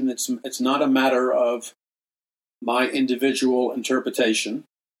Revelation. It's not a matter of my individual interpretation.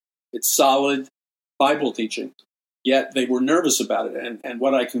 It's solid Bible teaching. Yet they were nervous about it. And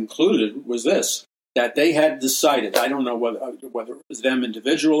what I concluded was this, that they had decided, I don't know whether it was them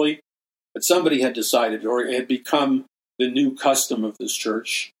individually, but somebody had decided, or it had become the new custom of this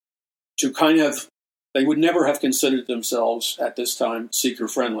church, to they would never have considered themselves at this time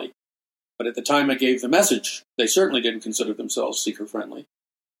seeker-friendly. But at the time I gave the message, they certainly didn't consider themselves seeker-friendly.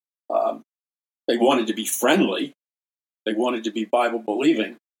 They wanted to be friendly. They wanted to be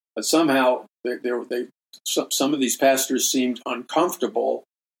Bible-believing. But somehow some of these pastors seemed uncomfortable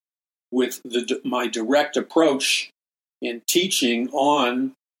with my direct approach in teaching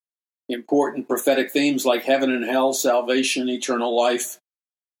on important prophetic themes like heaven and hell, salvation, eternal life,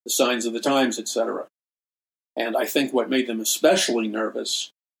 the signs of the times, etc. And I think what made them especially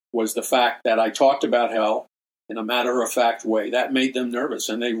nervous was the fact that I talked about hell in a matter-of-fact way. That made them nervous,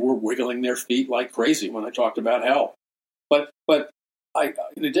 and they were wiggling their feet like crazy when I talked about hell. But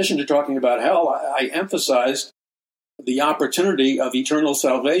in addition to talking about hell, I emphasized the opportunity of eternal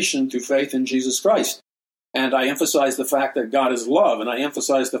salvation through faith in Jesus Christ. And I emphasized the fact that God is love, and I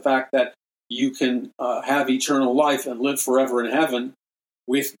emphasized the fact that you can have eternal life and live forever in heaven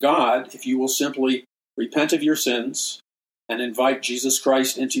with God if you will simply repent of your sins and invite Jesus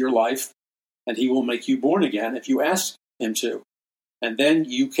Christ into your life, and he will make you born again if you ask him to. And then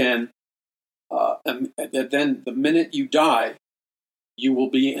you can, then the minute you die, you will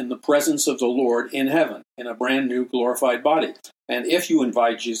be in the presence of the Lord in heaven, in a brand new glorified body. And if you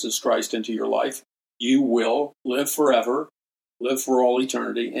invite Jesus Christ into your life, you will live forever, live for all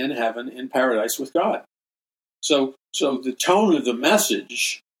eternity in heaven, in paradise with God. So the tone of the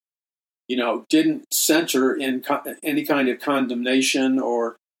message, didn't center in any kind of condemnation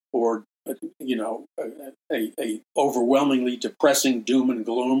or a overwhelmingly depressing doom and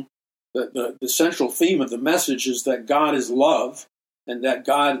gloom. The central theme of the message is that God is love, and that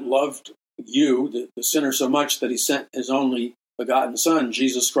God loved you, the sinner, so much that he sent his only begotten Son,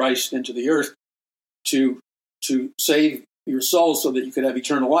 Jesus Christ, into the earth to save your soul so that you could have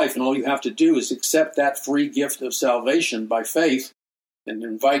eternal life. And all you have to do is accept that free gift of salvation by faith and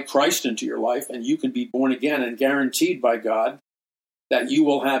invite Christ into your life, and you can be born again and guaranteed by God that you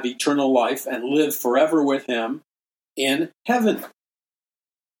will have eternal life and live forever with him in heaven.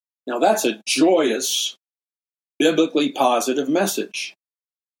 Now that's a joyous, biblically positive message.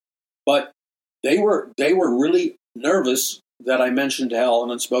 But they were really nervous that I mentioned hell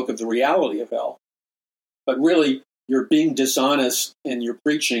and then spoke of the reality of hell. But really, you're being dishonest in your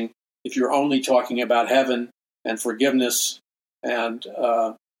preaching if you're only talking about heaven and forgiveness and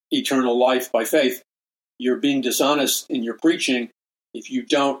eternal life by faith. You're being dishonest in your preaching if you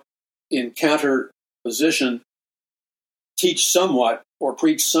don't, in counterposition, teach somewhat or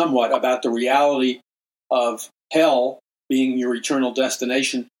preach somewhat about the reality of hell being your eternal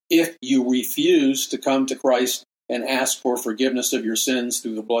destination if you refuse to come to Christ and ask for forgiveness of your sins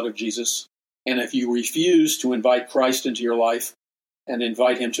through the blood of Jesus, and if you refuse to invite Christ into your life and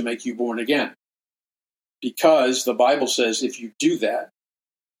invite him to make you born again. Because the Bible says if you do that,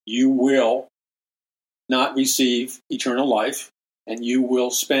 you will not receive eternal life, and you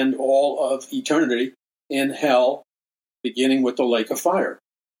will spend all of eternity in hell, beginning with the lake of fire.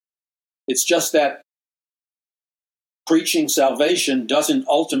 It's just that preaching salvation doesn't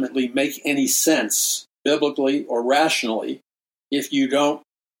ultimately make any sense, biblically or rationally, if you don't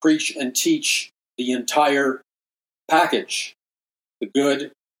preach and teach the entire package, the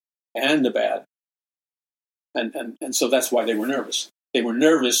good and the bad. And so that's why they were nervous. They were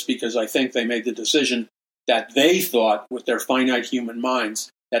nervous because I think they made the decision that they thought with their finite human minds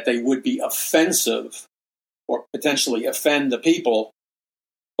that they would be offensive or potentially offend the people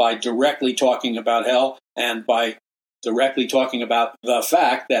by directly talking about hell and by directly talking about the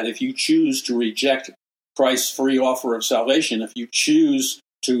fact that if you choose to reject Christ's free offer of salvation, if you choose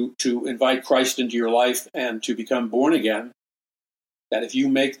to invite Christ into your life and to become born again, that if you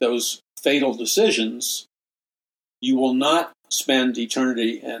make those fatal decisions, you will not spend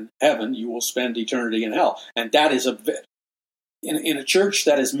eternity in heaven, you will spend eternity in hell. And that is in a church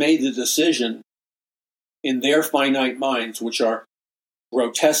that has made the decision in their finite minds, which are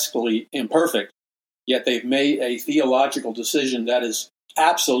grotesquely imperfect, yet they've made a theological decision that is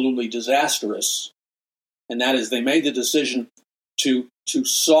absolutely disastrous. And that is, they made the decision to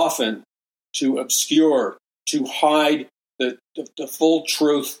soften, to obscure, to hide the full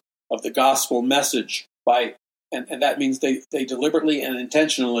truth of the gospel message by, and that means they deliberately and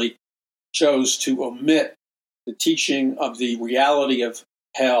intentionally chose to omit the teaching of the reality of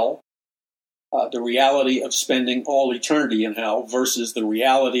hell, the reality of spending all eternity in hell versus the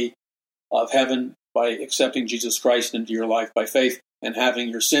reality of heaven by accepting Jesus Christ into your life by faith and having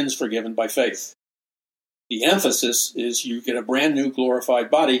your sins forgiven by faith. The emphasis is you get a brand new glorified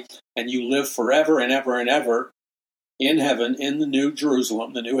body and you live forever and ever and ever in heaven, in the new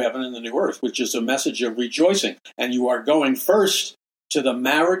Jerusalem, the new heaven and the new earth, which is a message of rejoicing. And you are going first to the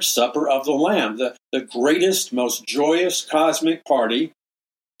marriage supper of the Lamb, the greatest, most joyous cosmic party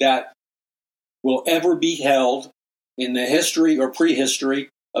that will ever be held in the history or prehistory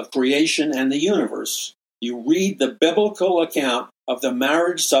of creation and the universe. You read the biblical account of the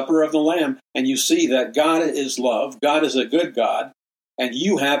marriage supper of the Lamb, and you see that God is love, God is a good God, and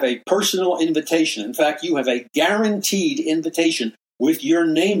you have a personal invitation. In fact, you have a guaranteed invitation with your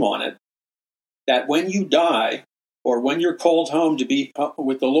name on it that when you die or when you're called home to be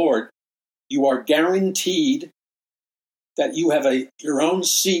with the Lord, you are guaranteed that you have your own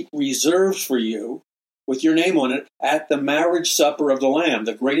seat reserved for you with your name on it at the marriage supper of the Lamb,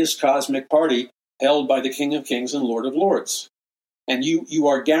 the greatest cosmic party held by the King of Kings and Lord of Lords. And you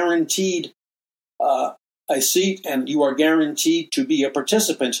are guaranteed a seat, and you are guaranteed to be a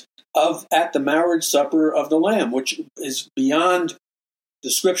participant at the marriage supper of the Lamb, which is beyond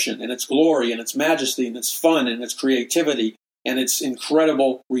description in its glory and its majesty and its fun and its creativity and its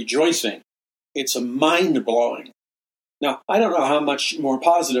incredible rejoicing. It's a mind-blowing. Now, I don't know how much more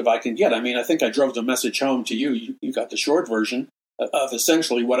positive I can get. I mean, I think I drove the message home to you. You got the short version of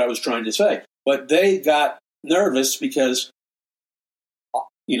essentially what I was trying to say. But they got nervous because,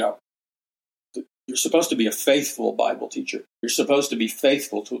 you're supposed to be a faithful Bible teacher. You're supposed to be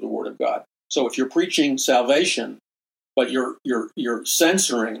faithful to the Word of God. So if you're preaching salvation, but you're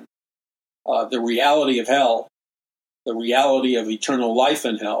censoring the reality of hell, the reality of eternal life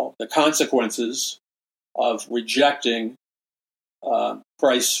in hell, the consequences of rejecting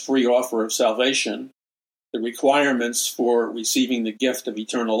Christ's free offer of salvation, the requirements for receiving the gift of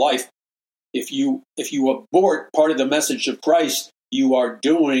eternal life, if you abort part of the message of Christ, you are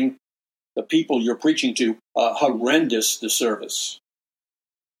doing the people you're preaching to a horrendous disservice.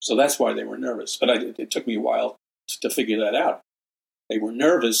 So that's why they were nervous. But it took me a while to figure that out. They were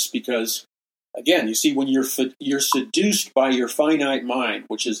nervous because, again, you see, when you're seduced by your finite mind,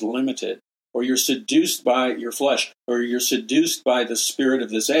 which is limited, or you're seduced by your flesh, or you're seduced by the spirit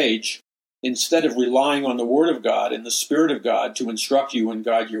of this age, instead of relying on the Word of God and the Spirit of God to instruct you and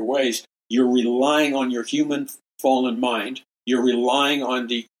guide your ways, you're relying on your human fallen mind. You're relying on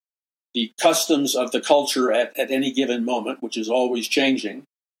the customs of the culture at any given moment, which is always changing.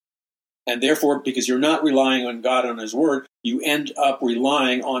 And therefore, because you're not relying on God and His Word, you end up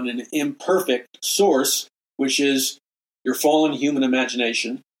relying on an imperfect source, which is your fallen human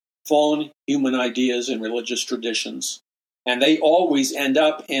imagination, fallen human ideas and religious traditions. And they always end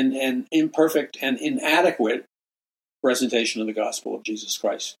up in an imperfect and inadequate presentation of the gospel of Jesus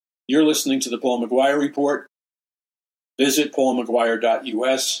Christ. You're listening to the Paul McGUIRE Report. Visit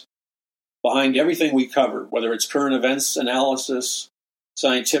paulmcguire.us. Behind everything we cover, whether it's current events analysis,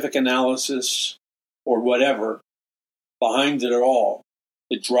 scientific analysis, or whatever, behind it all,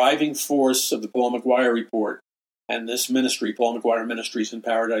 the driving force of the Paul McGUIRE Report and this ministry, Paul McGUIRE Ministries and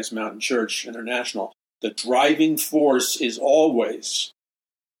Paradise Mountain Church International, the driving force is always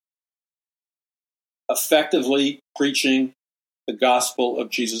effectively preaching the gospel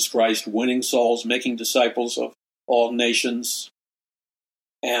of Jesus Christ, winning souls, making disciples of all nations,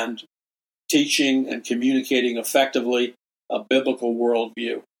 and teaching and communicating effectively a biblical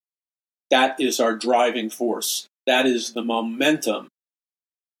worldview. That is our driving force. That is the momentum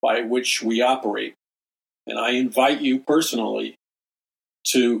by which we operate. And I invite you personally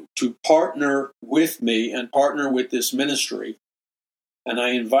to partner with me and partner with this ministry And I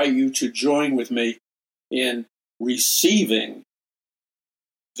invite you to join with me in receiving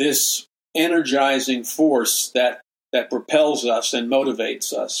this energizing force that propels us and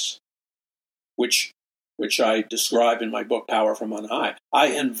motivates us, which I describe in my book, Power from on High. I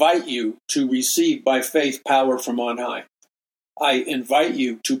invite you to receive by faith power from on high. I invite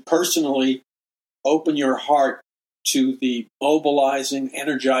you to personally open your heart to the mobilizing,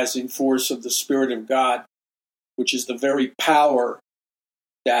 energizing force of the Spirit of God, which is the very power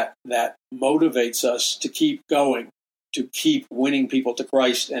that motivates us to keep going, to keep winning people to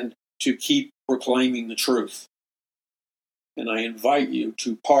Christ, and to keep proclaiming the truth. And I invite you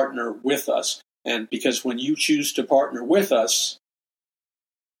to partner with us. And because when you choose to partner with us,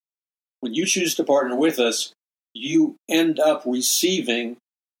 you end up receiving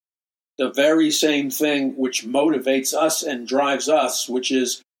the very same thing which motivates us and drives us, which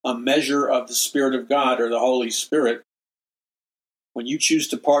is a measure of the Spirit of God or the Holy Spirit. When you choose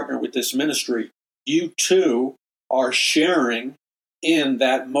to partner with this ministry, you too are sharing in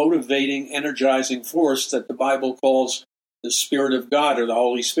that motivating, energizing force that the Bible calls the Spirit of God or the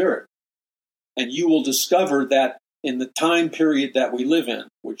Holy Spirit. And you will discover that in the time period that we live in,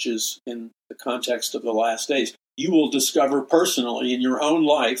 which is in the context of the last days, you will discover personally in your own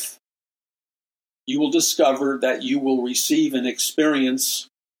life, you will discover that you will receive and experience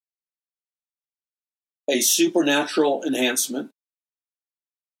a supernatural enhancement,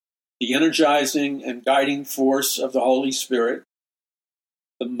 the energizing and guiding force of the Holy Spirit,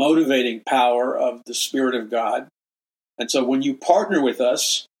 the motivating power of the Spirit of God. And so when you partner with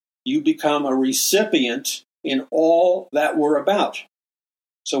us, you become a recipient in all that we're about.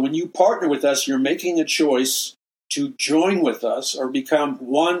 So when you partner with us, you're making a choice to join with us or become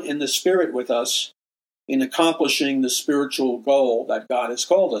one in the Spirit with us in accomplishing the spiritual goal that God has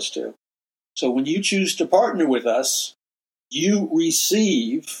called us to. So when you choose to partner with us, you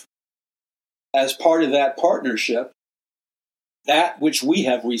receive, as part of that partnership, that which we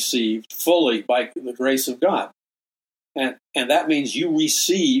have received fully by the grace of God. And that means you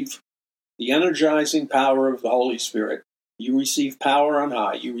receive the energizing power of the Holy Spirit. You receive power on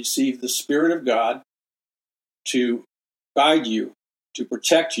high. You receive the Spirit of God to guide you, to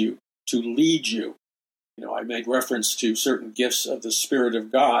protect you, to lead you. I made reference to certain gifts of the Spirit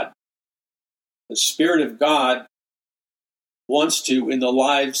of God. The Spirit of God wants to, in the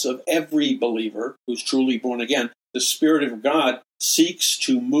lives of every believer who's truly born again, the Spirit of God seeks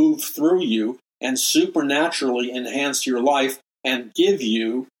to move through you and supernaturally enhance your life and give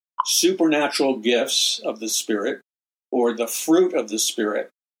you supernatural gifts of the Spirit or the fruit of the Spirit.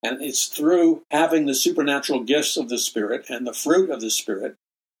 And it's through having the supernatural gifts of the Spirit and the fruit of the Spirit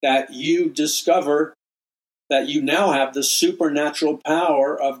that you discover that you now have the supernatural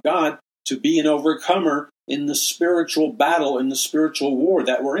power of God to be an overcomer in the spiritual battle, in the spiritual war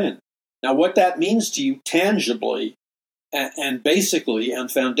that we're in. Now, what that means to you tangibly and basically and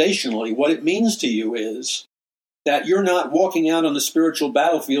foundationally, what it means to you is that you're not walking out on the spiritual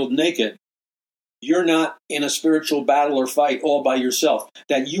battlefield naked. You're not in a spiritual battle or fight all by yourself.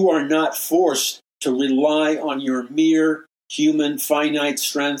 That you are not forced to rely on your mere human finite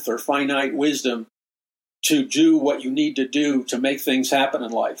strength or finite wisdom to do what you need to do to make things happen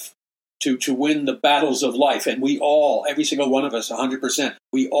in life, to win the battles of life. And we all, every single one of us, 100%,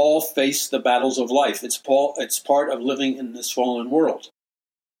 we all face the battles of life. It's part of living in this fallen world.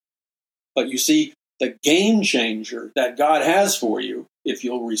 But you see, the game changer that God has for you, if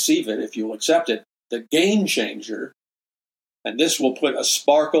you'll receive it, if you'll accept it, the game changer, and this will put a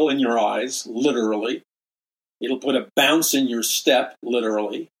sparkle in your eyes, literally. It'll put a bounce in your step,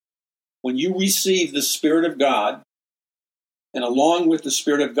 literally. When you receive the Spirit of God, and along with the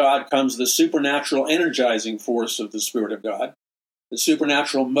Spirit of God comes the supernatural energizing force of the Spirit of God, the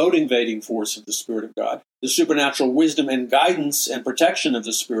supernatural motivating force of the Spirit of God, the supernatural wisdom and guidance and protection of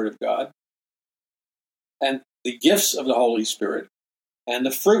the Spirit of God, and the gifts of the Holy Spirit, and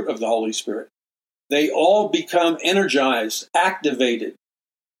the fruit of the Holy Spirit. They all become energized, activated.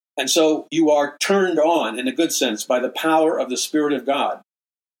 And so you are turned on, in a good sense, by the power of the Spirit of God.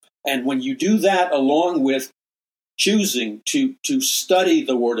 And when you do that along with choosing to study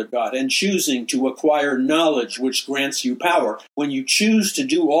the Word of God and choosing to acquire knowledge which grants you power, when you choose to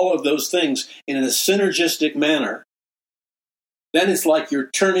do all of those things in a synergistic manner, then it's like you're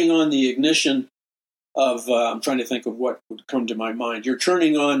turning on the ignition of, I'm trying to think of what would come to my mind. You're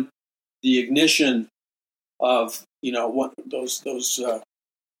turning on the ignition of, those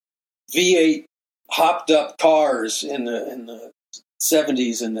V8 hopped up cars in the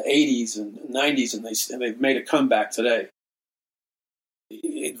 70s and the 80s and 90s, and they've made a comeback today.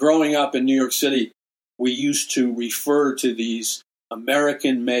 Growing up in New York City, we used to refer to these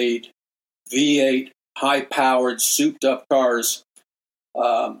American-made V8 high-powered, souped-up cars.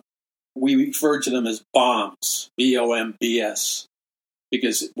 We referred to them as bombs, B-O-M-B-S,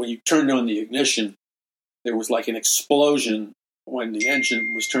 because when you turned on the ignition, there was like an explosion when the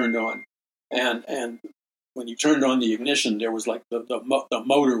engine was turned on, and when you turned on the ignition, there was like the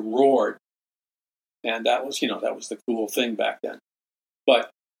motor roared, and that was the cool thing back then. But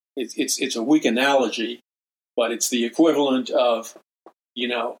it's a weak analogy, but it's the equivalent of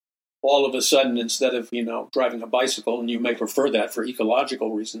all of a sudden, instead of driving a bicycle, and you may prefer that for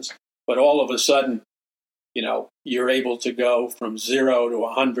ecological reasons, but all of a sudden, you're able to go from 0 to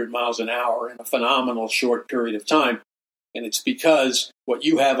 100 miles an hour in a phenomenal short period of time. And it's because what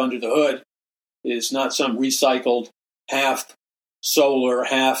you have under the hood is not some recycled half solar,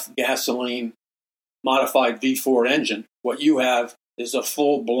 half gasoline modified V4 engine. What you have is a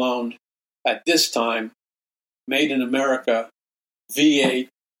full-blown, at this time, made in America V8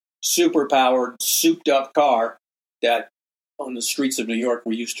 super-powered, souped-up car that on the streets of New York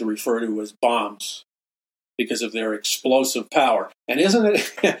we used to refer to as bombs because of their explosive power. And isn't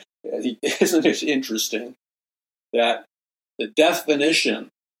it interesting that the definition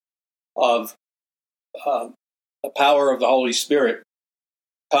of the power of the Holy Spirit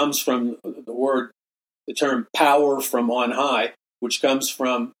comes from the term power from on high, which comes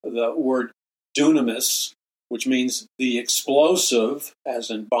from the word dunamis, which means the explosive, as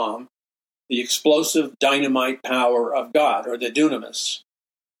in bomb, the explosive dynamite power of God, or the dunamis.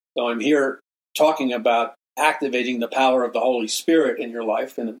 So I'm here talking about activating the power of the Holy Spirit in your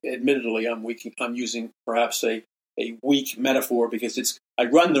life, and admittedly, I'm using perhaps a weak metaphor because I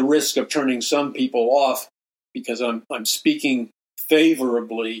run the risk of turning some people off because I'm speaking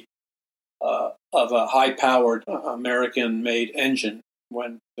favorably of a high-powered American-made engine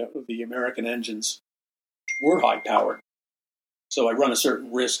when the American engines were high-powered. So I run a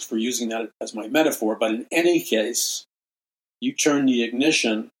certain risk for using that as my metaphor. But in any case, you turn the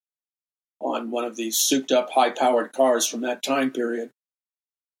ignition on one of these souped-up, high-powered cars from that time period,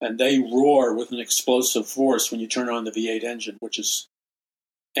 and they roar with an explosive force when you turn on the V8 engine, which is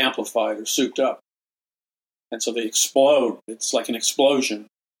amplified or souped up. And so they explode. It's like an explosion.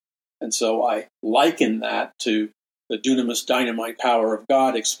 And so I liken that to the dunamis dynamite power of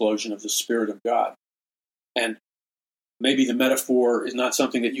God explosion of the Spirit of God. And maybe the metaphor is not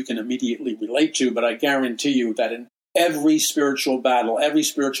something that you can immediately relate to, but I guarantee you that in every spiritual battle, every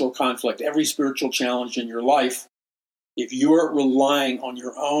spiritual conflict, every spiritual challenge in your life, if you're relying on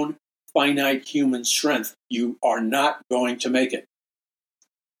your own finite human strength, you are not going to make it.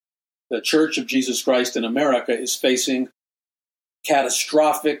 The Church of Jesus Christ in America is facing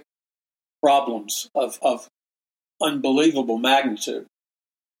catastrophic problems of unbelievable magnitude.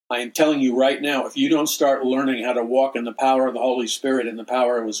 I am telling you right now, if you don't start learning how to walk in the power of the Holy Spirit and the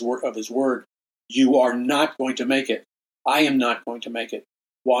power of His Word, you are not going to make it. I am not going to make it.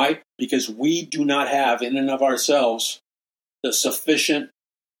 Why? Because we do not have in and of ourselves the sufficient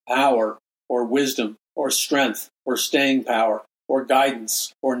power or wisdom or strength or staying power or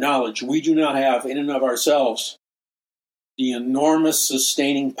guidance or knowledge. We do not have in and of ourselves the enormous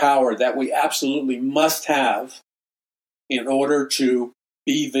sustaining power that we absolutely must have in order to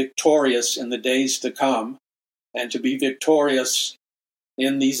be victorious in the days to come and to be victorious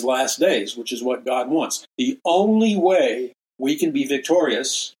in these last days, which is what God wants. The only way we can be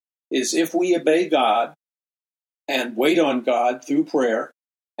victorious is if we obey God and wait on God through prayer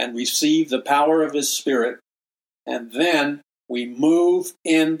and receive the power of His Spirit, and then we move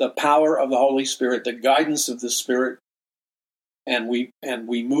in the power of the Holy Spirit, the guidance of the Spirit, and we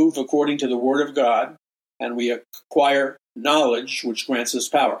move according to the Word of God, and we acquire knowledge, which grants us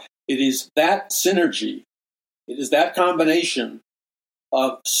power. It is that synergy, it is that combination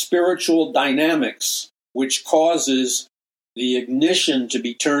of spiritual dynamics which causes the ignition to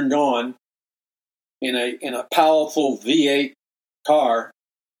be turned on in a powerful V8 car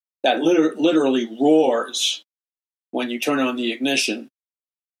that literally roars when you turn on the ignition.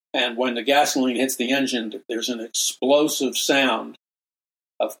 And when the gasoline hits the engine, there's an explosive sound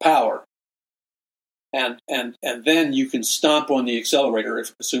of power. And then you can stomp on the accelerator,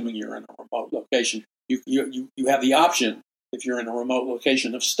 assuming you're in a remote location. You have the option, if you're in a remote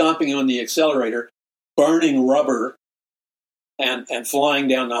location, of stomping on the accelerator, burning rubber, and flying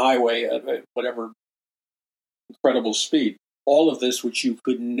down the highway at whatever incredible speed. All of this, which you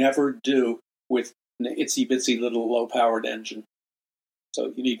could never do with an itsy-bitsy little low-powered engine.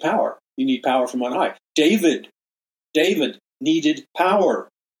 So you need power. You need power from on high. David needed power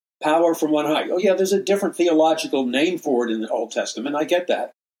from on high. Oh yeah, there's a different theological name for it in the Old Testament. I get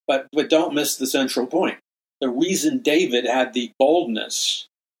that. But don't miss the central point. the reason David had the boldness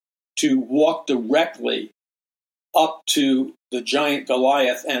to walk directly up to the giant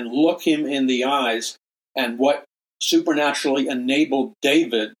Goliath and look him in the eyes, and what supernaturally enabled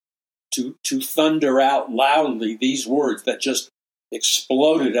David to thunder out loudly these words that just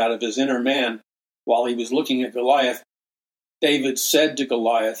exploded out of his inner man while he was looking at Goliath. David said to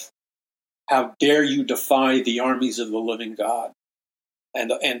Goliath, "How dare you defy the armies of the living God?" And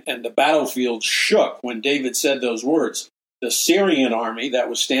the battlefield shook when David said those words. The Syrian army that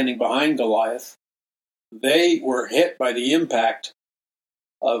was standing behind Goliath, they were hit by the impact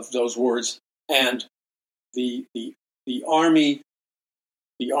of those words, and the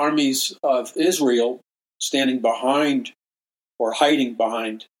armies of Israel standing behind or hiding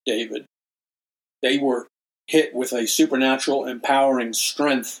behind David, they were hit with a supernatural empowering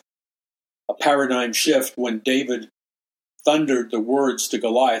strength, a paradigm shift when David thundered the words to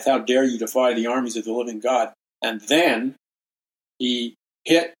Goliath, "How dare you defy the armies of the living God?" And then he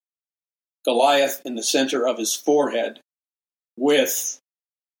hit Goliath in the center of his forehead with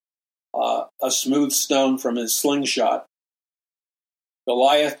a smooth stone from his slingshot.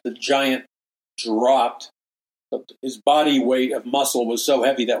 Goliath, the giant, dropped. His body weight of muscle was so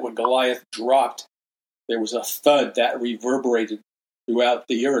heavy that when Goliath dropped, there was a thud that reverberated throughout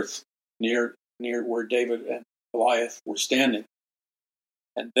the earth near where David and Goliath were standing.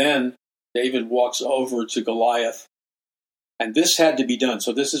 And then David walks over to Goliath, and this had to be done.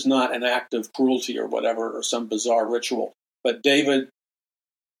 So this is not an act of cruelty or whatever, or some bizarre ritual. But David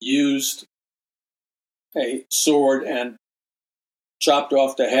used a sword and chopped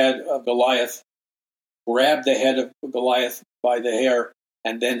off the head of Goliath, grabbed the head of Goliath by the hair,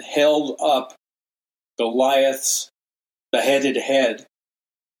 and then held up Goliath's beheaded head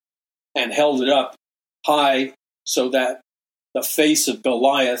and held it up high so that the face of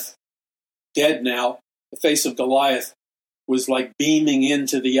Goliath, dead now, the face of Goliath was like beaming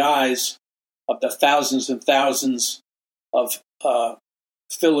into the eyes of the thousands and thousands of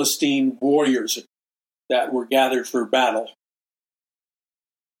Philistine warriors that were gathered for battle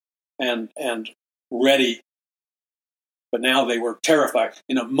and ready. But now they were terrified.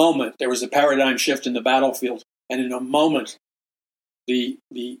 In a moment, there was a paradigm shift in the battlefield, and in a moment, the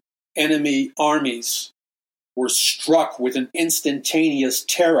enemy armies were struck with an instantaneous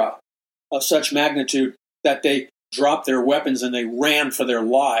terror of such magnitude that they dropped their weapons and they ran for their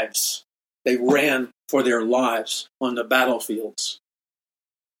lives. They ran for their lives on the battlefields.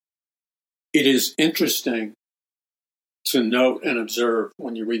 It is interesting to note and observe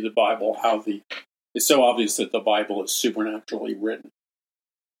when you read the Bible how it's so obvious that the Bible is supernaturally written,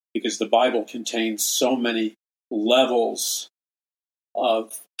 because the Bible contains so many levels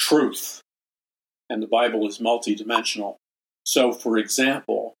of truth, and the Bible is multidimensional. So, for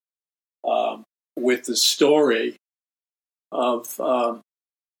example, with the story of, the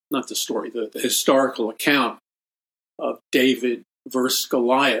historical account of David versus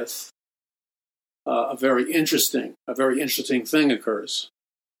Goliath, a very interesting thing occurs.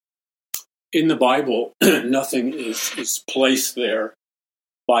 In the Bible, nothing is placed there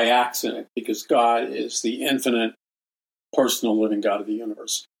by accident, because God is the infinite, personal, living God of the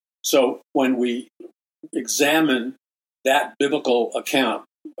universe. So when we examine that biblical account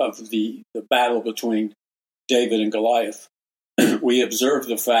of the battle between David and Goliath, we observe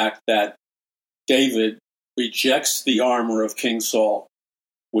the fact that David rejects the armor of King Saul,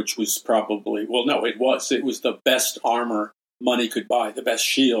 which was probably, it was the best armor money could buy, the best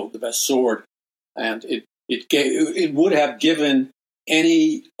shield, the best sword, and it would have given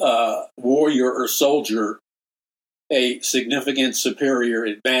any warrior or soldier a significant superior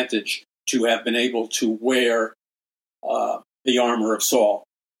advantage to have been able to wear the armor of Saul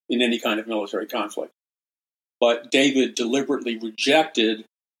in any kind of military conflict. But David deliberately rejected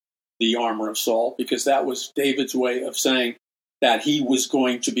the armor of Saul because that was David's way of saying that he was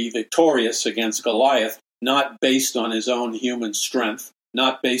going to be victorious against Goliath, not based on his own human strength,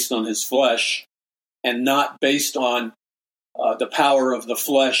 not based on his flesh, and not based on the power of the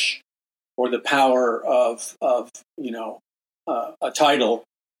flesh or the power of a title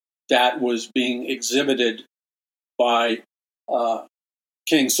that was being exhibited by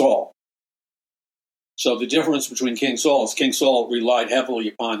King Saul. So the difference between King Saul is King Saul relied heavily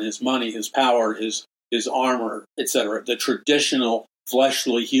upon his money, his power, his armor, etc., the traditional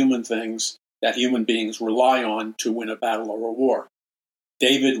fleshly human things that human beings rely on to win a battle or a war.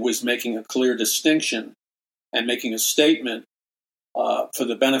 David was making a clear distinction and making a statement for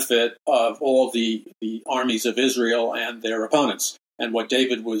the benefit of all the armies of Israel and their opponents. And what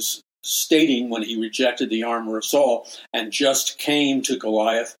David was stating when he rejected the armor of Saul and just came to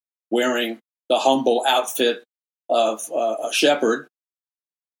Goliath wearing the humble outfit of a shepherd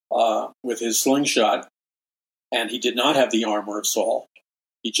with his slingshot, and he did not have the armor of Saul.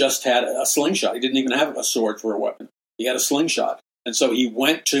 He just had a slingshot. He didn't even have a sword for a weapon. He had a slingshot. And so he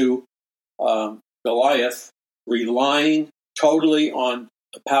went to Goliath, relying totally on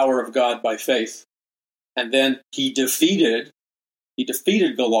the power of God by faith. And then he defeated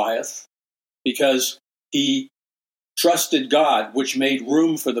Goliath because he trusted God, which made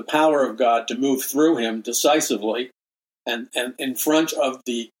room for the power of God to move through him decisively. And in front of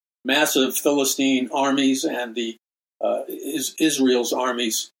the massive Philistine armies and the Israel's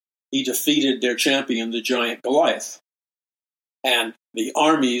armies, he defeated their champion, the giant Goliath. And the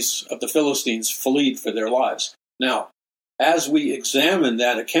armies of the Philistines fled for their lives. Now, as we examine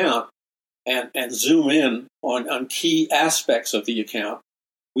that account and zoom in on key aspects of the account,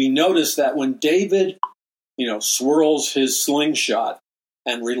 we notice that when David, swirls his slingshot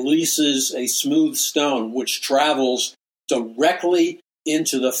and releases a smooth stone which travels directly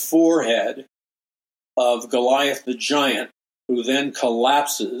into the forehead of Goliath the giant, who then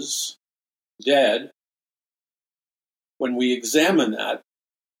collapses dead. When we examine that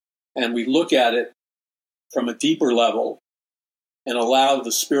and we look at it from a deeper level and allow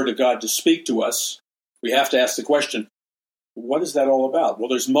the Spirit of God to speak to us, we have to ask the question, what is that all about? Well,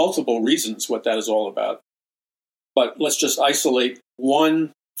 there's multiple reasons what that is all about. But let's just isolate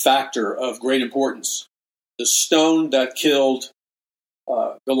one factor of great importance. The stone that killed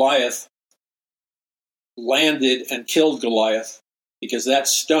Goliath landed and killed Goliath because that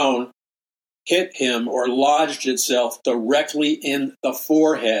stone hit him or lodged itself directly in the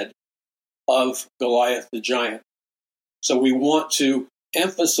forehead of Goliath the giant. So we want to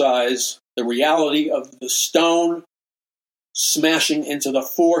emphasize the reality of the stone smashing into the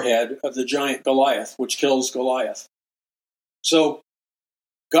forehead of the giant Goliath, which kills Goliath. So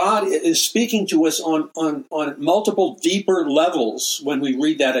God is speaking to us on multiple deeper levels when we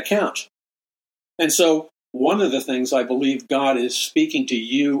read that account. And so one of the things I believe God is speaking to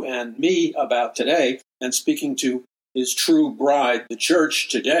you and me about today, and speaking to his true bride, the church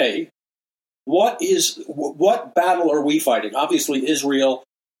today, what battle are we fighting? Obviously, Israel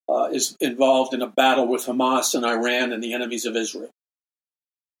is involved in a battle with Hamas and Iran and the enemies of Israel.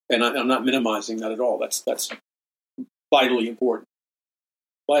 And I'm not minimizing that at all. That's vitally important.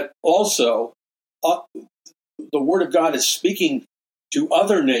 But also, the Word of God is speaking to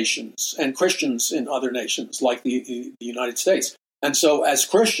other nations and Christians in other nations, like the United States. And so as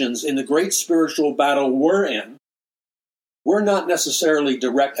Christians, in the great spiritual battle we're in, we're not necessarily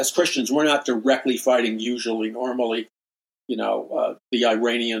as Christians, we're not directly fighting normally, the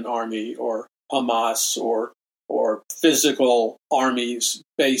Iranian army or Hamas or physical armies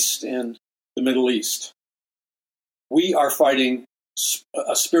based in the Middle East. We are fighting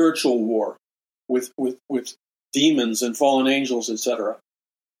a spiritual war with demons and fallen angels, etc.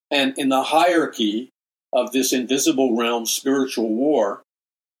 And in the hierarchy of this invisible realm spiritual war,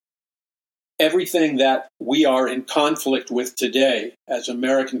 everything that we are in conflict with today as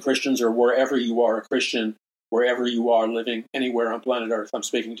American Christians, or wherever you are a Christian, wherever you are living anywhere on planet Earth, I'm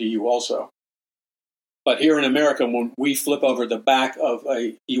speaking to you also. But here in America, when we flip over the back of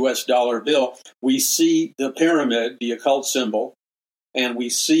a U.S. dollar bill, we see the pyramid, the occult symbol, and we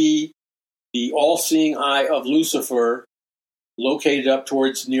see the all-seeing eye of Lucifer located up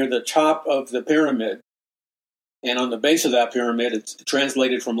towards near the top of the pyramid. And on the base of that pyramid, it's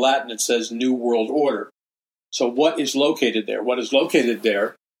translated from Latin, it says New World Order. So what is located there? What is located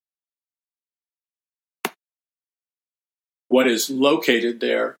there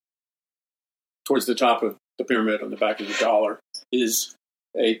towards the top of the pyramid on the back of the dollar is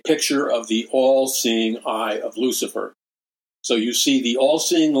a picture of the all-seeing eye of Lucifer. So you see the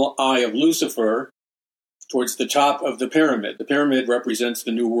all-seeing eye of Lucifer towards the top of the pyramid. The pyramid represents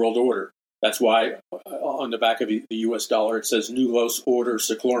the New World Order. That's why on the back of the U.S. dollar it says Nuvos Order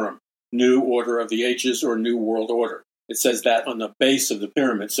Seclorum, New Order of the Ages or New World Order. It says that on the base of the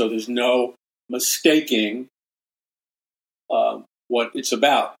pyramid, so there's no mistaking what it's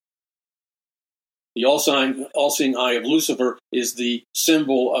about. The all-seeing eye of Lucifer is the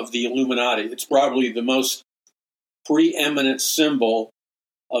symbol of the Illuminati. It's probably the most preeminent symbol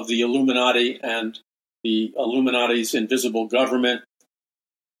of the Illuminati and the Illuminati's invisible government,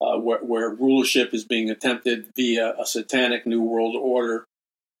 where rulership is being attempted via a satanic New World Order.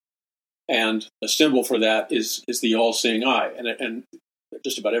 And the symbol for that is the all-seeing eye. And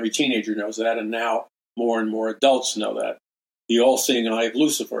just about every teenager knows that, and now more and more adults know that. The all-seeing eye of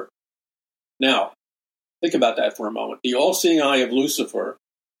Lucifer. Now, think about that for a moment. The all-seeing eye of Lucifer,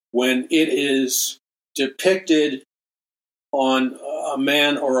 when it is depicted on a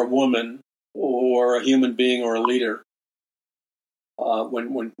man or a woman or a human being or a leader,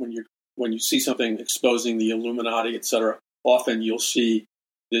 when you see something exposing the Illuminati, etc., often you'll see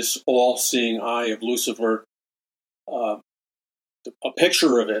this all-seeing eye of Lucifer, a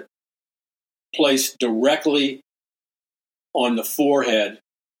picture of it placed directly on the forehead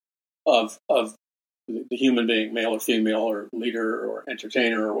of the human being, male or female, or leader or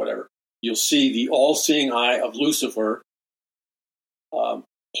entertainer or whatever. You'll see the all-seeing eye of Lucifer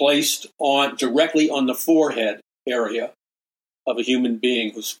placed directly on the forehead area of a human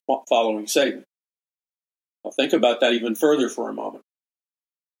being who's following Satan. Now think about that even further for a moment.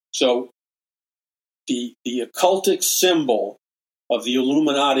 So the occultic symbol of the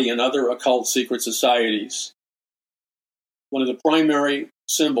Illuminati and other occult secret societies, one of the primary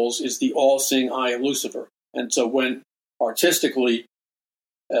symbols is the all-seeing eye of Lucifer. And so when artistically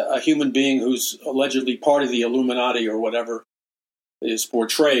a human being who's allegedly part of the Illuminati or whatever is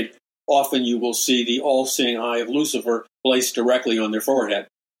portrayed, often you will see the all-seeing eye of Lucifer placed directly on their forehead.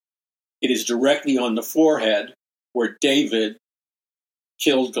 It is directly on the forehead where David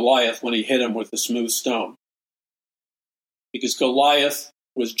killed Goliath when he hit him with a smooth stone. Because Goliath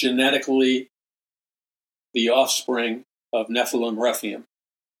was genetically the offspring of Nephilim Rephaim.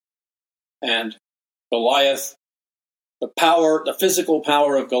 And Goliath, the physical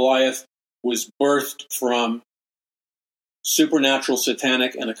power of Goliath was birthed from supernatural,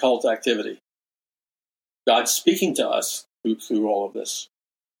 satanic, and occult activity. God's speaking to us through all of this.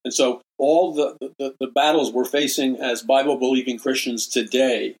 And so all the battles we're facing as Bible-believing Christians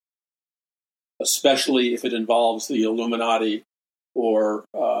today, especially if it involves the Illuminati or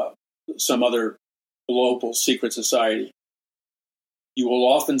some other global secret society, you will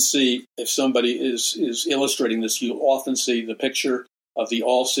often see, if somebody is illustrating this, you'll often see the picture of the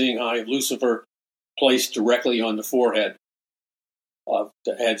all-seeing eye of Lucifer placed directly on the forehead of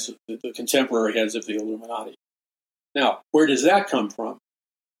the contemporary heads of the Illuminati. Now, where does that come from?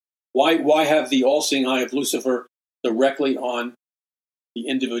 Why have the all-seeing eye of Lucifer directly on the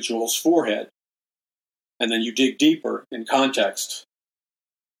individual's forehead? And then you dig deeper in context.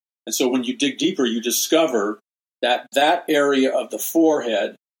 And so when you dig deeper, you discover that that area of the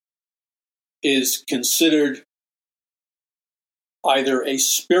forehead is considered either a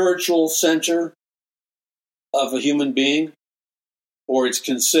spiritual center of a human being, or it's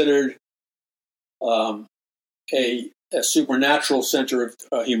considered a supernatural center of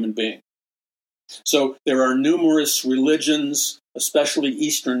a human being. So there are numerous religions, especially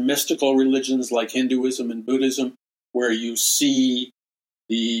Eastern mystical religions like Hinduism and Buddhism, where you see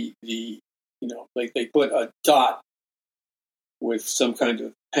they put a dot with some kind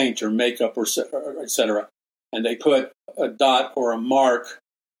of paint or makeup or etc. And they put a dot or a mark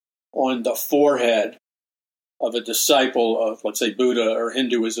on the forehead of a disciple of, let's say, Buddha or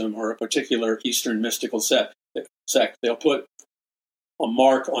Hinduism or a particular Eastern mystical sect. They'll put a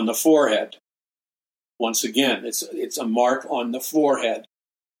mark on the forehead. Once again, it's a mark on the forehead.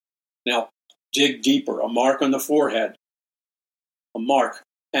 Now, dig deeper. A mark on the forehead. A mark.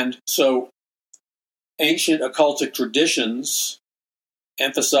 And so ancient occultic traditions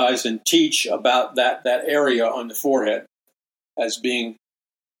emphasize and teach about that area on the forehead as being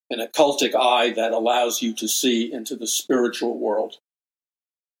an occultic eye that allows you to see into the spiritual world.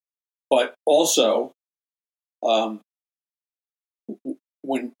 But also,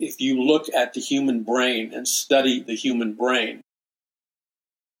 if you look at the human brain and study the human brain,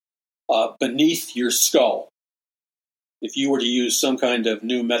 beneath your skull, if you were to use some kind of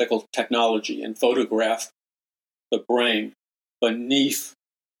new medical technology and photograph the brain beneath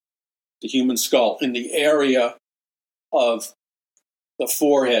the human skull, in the area of the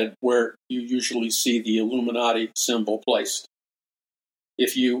forehead where you usually see the Illuminati symbol placed.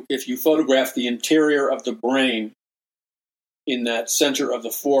 If you photograph the interior of the brain in that center of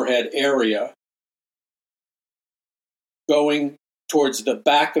the forehead area, going towards the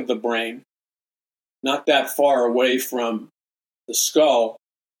back of the brain, not that far away from the skull,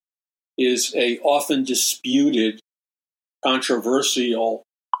 is a often disputed, controversial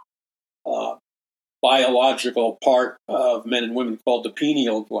biological part of men and women called the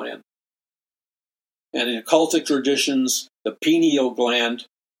pineal gland. And in occultic traditions, the pineal gland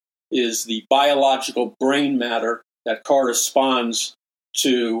is the biological brain matter that corresponds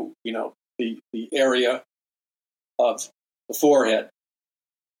to, the area of the forehead.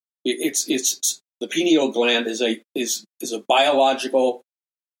 It's the pineal gland is a biological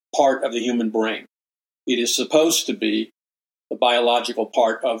part of the human brain. It is supposed to be the biological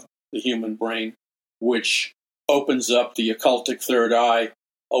part of the human brain, which opens up the occultic third eye,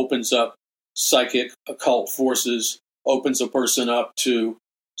 opens up psychic occult forces, opens a person up to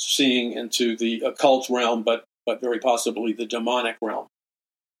seeing into the occult realm, but very possibly the demonic realm.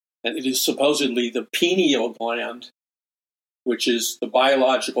 And it is supposedly the pineal gland, which is the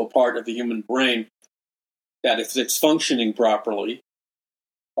biological part of the human brain, that if it's functioning properly,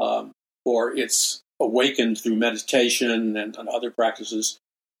 or it's awakened through meditation and other practices,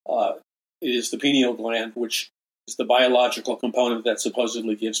 it is the pineal gland, which is the biological component that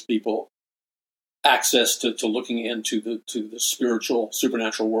supposedly gives people access to looking into the spiritual,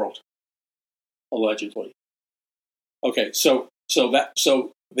 supernatural world, allegedly. Okay, so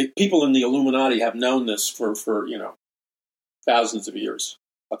the people in the Illuminati have known this for thousands of years.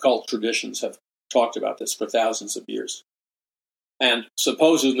 Occult traditions have talked about this for thousands of years. And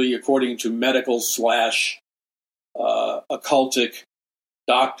supposedly, according to medical / occultic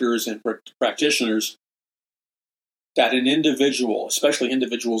doctors and practitioners, that an individual, especially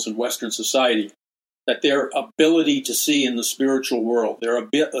individuals in Western society, that their ability to see in the spiritual world, their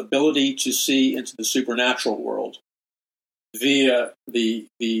ability to see into the supernatural world via the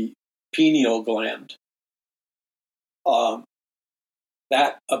pineal gland,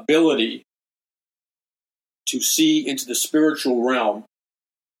 that ability to see into the spiritual realm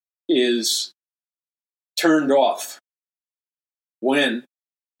is turned off when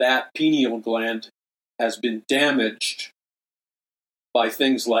that pineal gland has been damaged by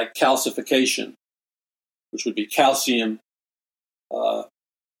things like calcification, which would be calcium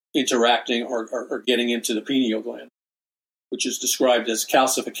interacting or getting into the pineal gland, which is described as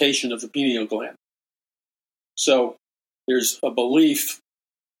calcification of the pineal gland. So there's a belief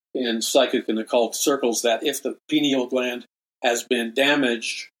in psychic and occult circles that if the pineal gland has been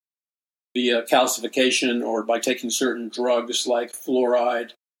damaged via calcification or by taking certain drugs like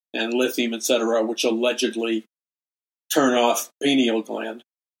fluoride and lithium, etc., which allegedly turn off pineal gland,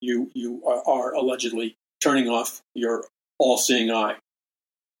 you are allegedly turning off your all-seeing eye,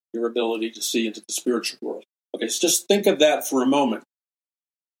 your ability to see into the spiritual world. Okay, so just think of that for a moment.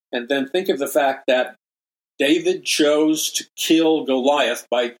 And then think of the fact that David chose to kill Goliath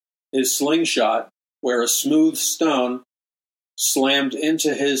by his slingshot, where a smooth stone slammed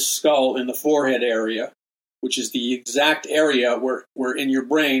into his skull in the forehead area, which is the exact area where in your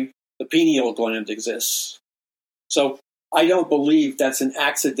brain the pineal gland exists. So I don't believe that's an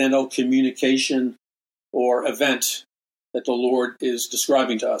accidental communication or event that the Lord is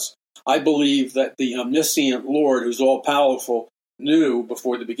describing to us. I believe that the omniscient Lord, who's all-powerful, knew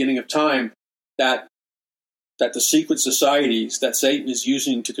before the beginning of time that the secret societies that Satan is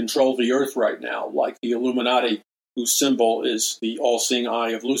using to control the earth right now, like the Illuminati, whose symbol is the all-seeing eye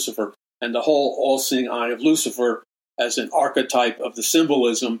of Lucifer, and the whole all-seeing eye of Lucifer as an archetype of the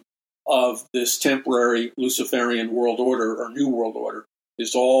symbolism of this temporary Luciferian world order or new world order,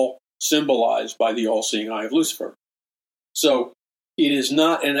 is all symbolized by the all-seeing eye of Lucifer. So it is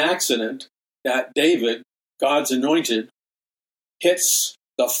not an accident that David, God's anointed, hits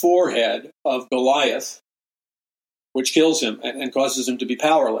the forehead of Goliath, which kills him and causes him to be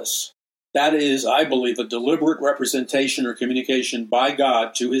powerless. That is, I believe, a deliberate representation or communication by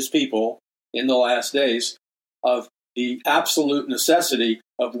God to his people in the last days of the absolute necessity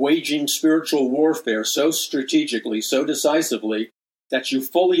of waging spiritual warfare so strategically, so decisively, that you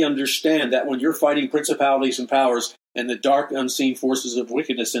fully understand that when you're fighting principalities and powers and the dark unseen forces of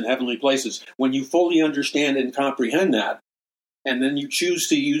wickedness in heavenly places, when you fully understand and comprehend that, and then you choose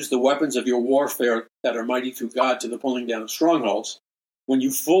to use the weapons of your warfare that are mighty through God to the pulling down of strongholds, when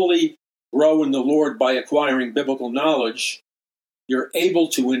you fully grow in the Lord by acquiring biblical knowledge, you're able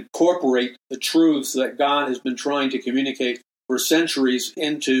to incorporate the truths that God has been trying to communicate for centuries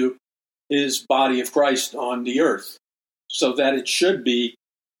into his body of Christ on the earth, so that it should be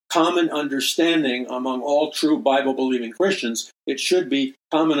common understanding among all true Bible-believing Christians. It should be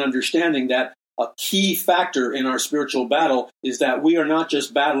common understanding that a key factor in our spiritual battle is that we are not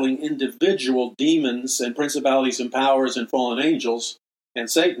just battling individual demons and principalities and powers and fallen angels and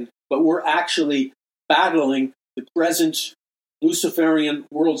Satan, but we're actually battling the present Luciferian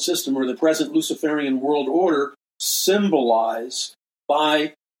world system or the present Luciferian world order symbolized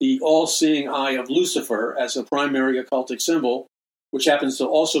by the all-seeing eye of Lucifer as a primary occultic symbol, which happens to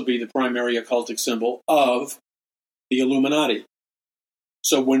also be the primary occultic symbol of the Illuminati.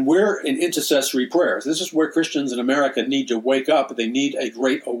 So when we're in intercessory prayers, this is where Christians in America need to wake up. They need a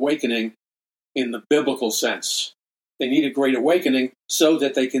great awakening in the biblical sense. They need a great awakening so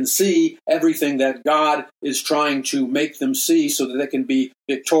that they can see everything that God is trying to make them see so that they can be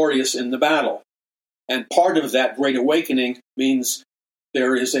victorious in the battle. And part of that great awakening means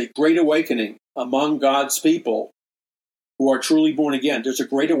there is a great awakening among God's people who are truly born again. There's a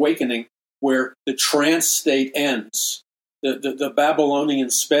great awakening where the trance state ends. the Babylonian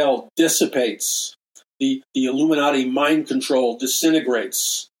spell dissipates. The Illuminati mind control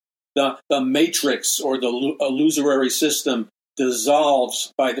disintegrates. The matrix or the illusory system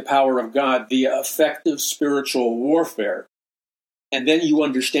dissolves by the power of God via effective spiritual warfare. And then you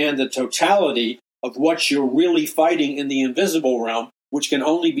understand the totality of what you're really fighting in the invisible realm, which can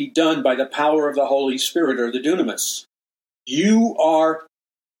only be done by the power of the Holy Spirit or the dunamis. You are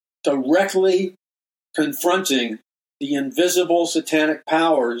directly confronting the invisible satanic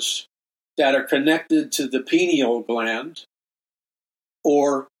powers that are connected to the pineal gland,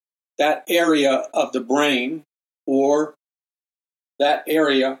 or that area of the brain, or that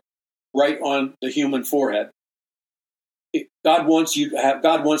area right on the human forehead. God wants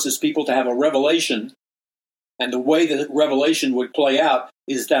his people to have a revelation, and the way that revelation would play out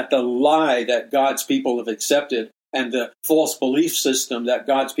is that the lie that God's people have accepted and the false belief system that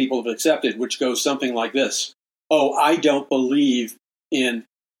God's people have accepted, which goes something like this. Oh, I don't believe in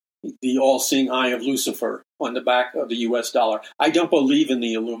the all-seeing eye of Lucifer on the back of the US dollar. I don't believe in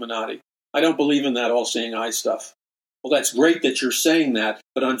the Illuminati. I don't believe in that all-seeing eye stuff. Well, that's great that you're saying that,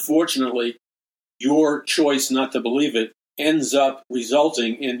 but unfortunately, your choice not to believe it ends up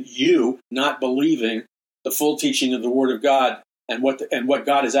resulting in you not believing the full teaching of the Word of God and what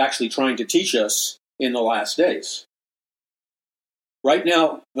God is actually trying to teach us in the last days. Right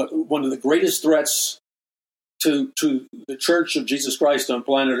now, one of the greatest threats to the Church of Jesus Christ on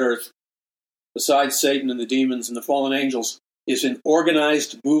planet Earth, besides Satan and the demons and the fallen angels, is an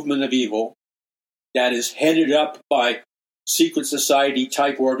organized movement of evil that is headed up by secret society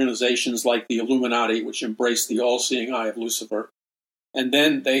type organizations like the Illuminati, which embrace the all-seeing eye of Lucifer. And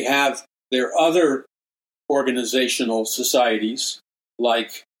then they have their other organizational societies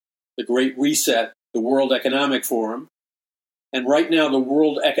like the Great Reset, the World Economic Forum. And right now the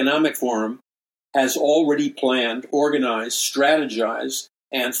World Economic Forum has already planned, organized, strategized,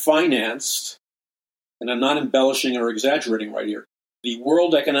 and financed, and I'm not embellishing or exaggerating right here, the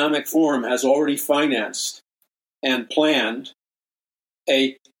World Economic Forum has already financed and planned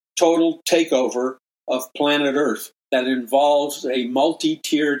a total takeover of planet Earth that involves a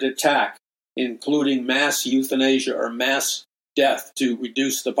multi-tiered attack, including mass euthanasia or mass death to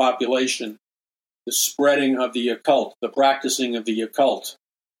reduce the population, the spreading of the occult, the practicing of the occult.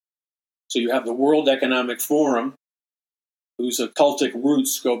 So you have the World Economic Forum, whose occultic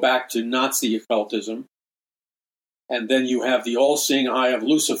roots go back to Nazi occultism. And then you have the all-seeing eye of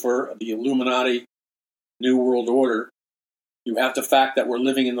Lucifer, the Illuminati, New World Order. You have the fact that we're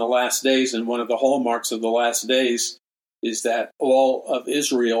living in the last days, and one of the hallmarks of the last days is that all of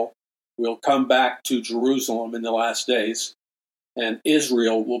Israel will come back to Jerusalem in the last days, and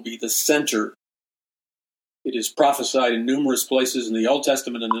Israel will be the center. It is prophesied in numerous places in the Old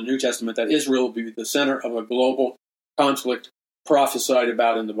Testament and the New Testament that Israel will be the center of a global conflict prophesied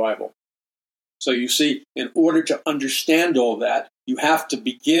about in the Bible. So you see, in order to understand all that, you have to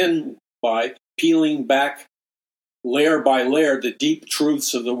begin by peeling back layer by layer the deep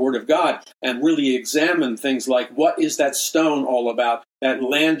truths of the Word of God and really examine things like, what is that stone all about that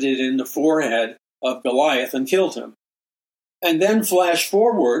landed in the forehead of Goliath and killed him? And then flash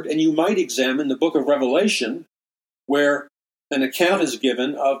forward, and you might examine the book of Revelation, where an account is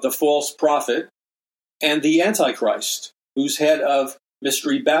given of the false prophet and the Antichrist, who's head of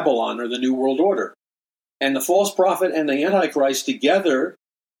Mystery Babylon, or the New World Order. And the false prophet and the Antichrist together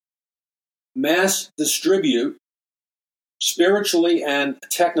mass distribute, spiritually and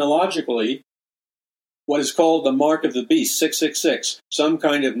technologically, what is called the mark of the beast, 666, some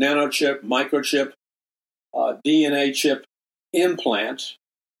kind of nanochip, microchip, DNA chip implant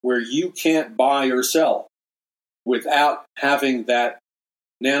where you can't buy or sell without having that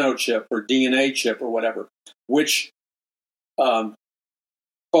nanochip or DNA chip or whatever, which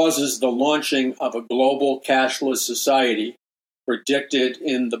causes the launching of a global cashless society predicted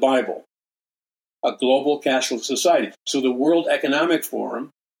in the Bible. A global cashless society. So the World Economic Forum,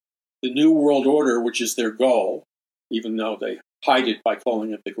 the New World Order, which is their goal, even though they hide it by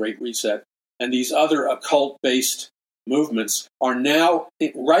calling it the Great Reset, and these other occult-based movements are now,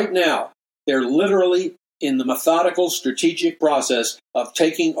 right now, they're literally in the methodical, strategic process of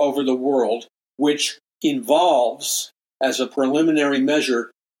taking over the world, which involves, as a preliminary measure,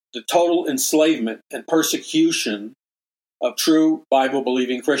 the total enslavement and persecution of true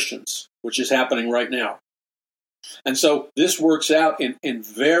Bible-believing Christians, which is happening right now. And so this works out in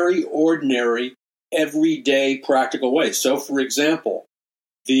very ordinary, everyday, practical ways. So, for example,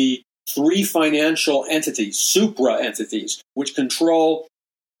 the three financial entities, supra-entities, which control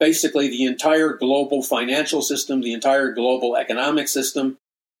basically the entire global financial system, the entire global economic system,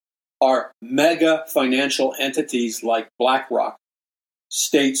 are mega financial entities like BlackRock,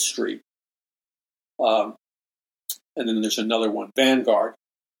 State Street, and then there's another one, Vanguard.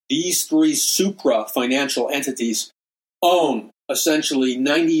 These three supra-financial entities own essentially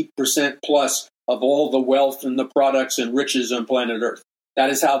 90% plus of all the wealth and the products and riches on planet Earth. That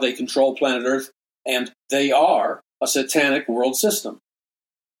is how they control planet Earth, and they are a satanic world system.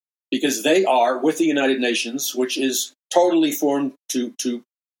 Because they are, with the United Nations, which is totally formed to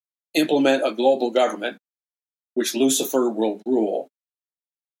implement a global government, which Lucifer will rule.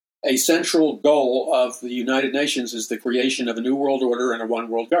 A central goal of the United Nations is the creation of a new world order and a one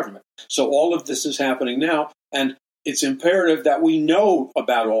world government. So all of this is happening now, and it's imperative that we know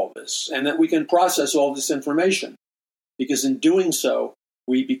about all this and that we can process all this information, because in doing so,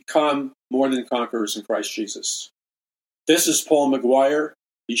 we become more than conquerors in Christ Jesus. This is Paul McGUIRE.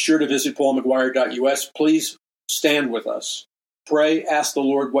 Be sure to visit paulmcguire.us. Please stand with us. Pray, ask the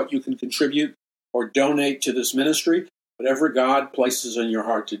Lord what you can contribute or donate to this ministry. Whatever God places in your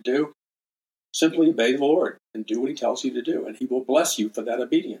heart to do, simply obey the Lord and do what he tells you to do, and he will bless you for that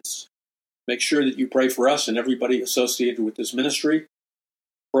obedience. Make sure that you pray for us and everybody associated with this ministry.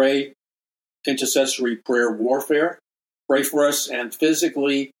 Pray intercessory prayer warfare. Pray for us and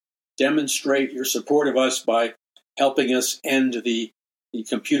physically demonstrate your support of us by helping us end the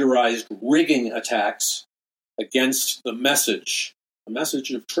computerized rigging attacks against the message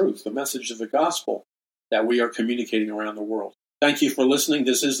of truth, the message of the gospel that we are communicating around the world. Thank you for listening.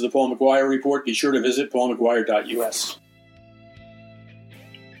 This is the Paul McGUIRE Report. Be sure to visit paulmcguire.us.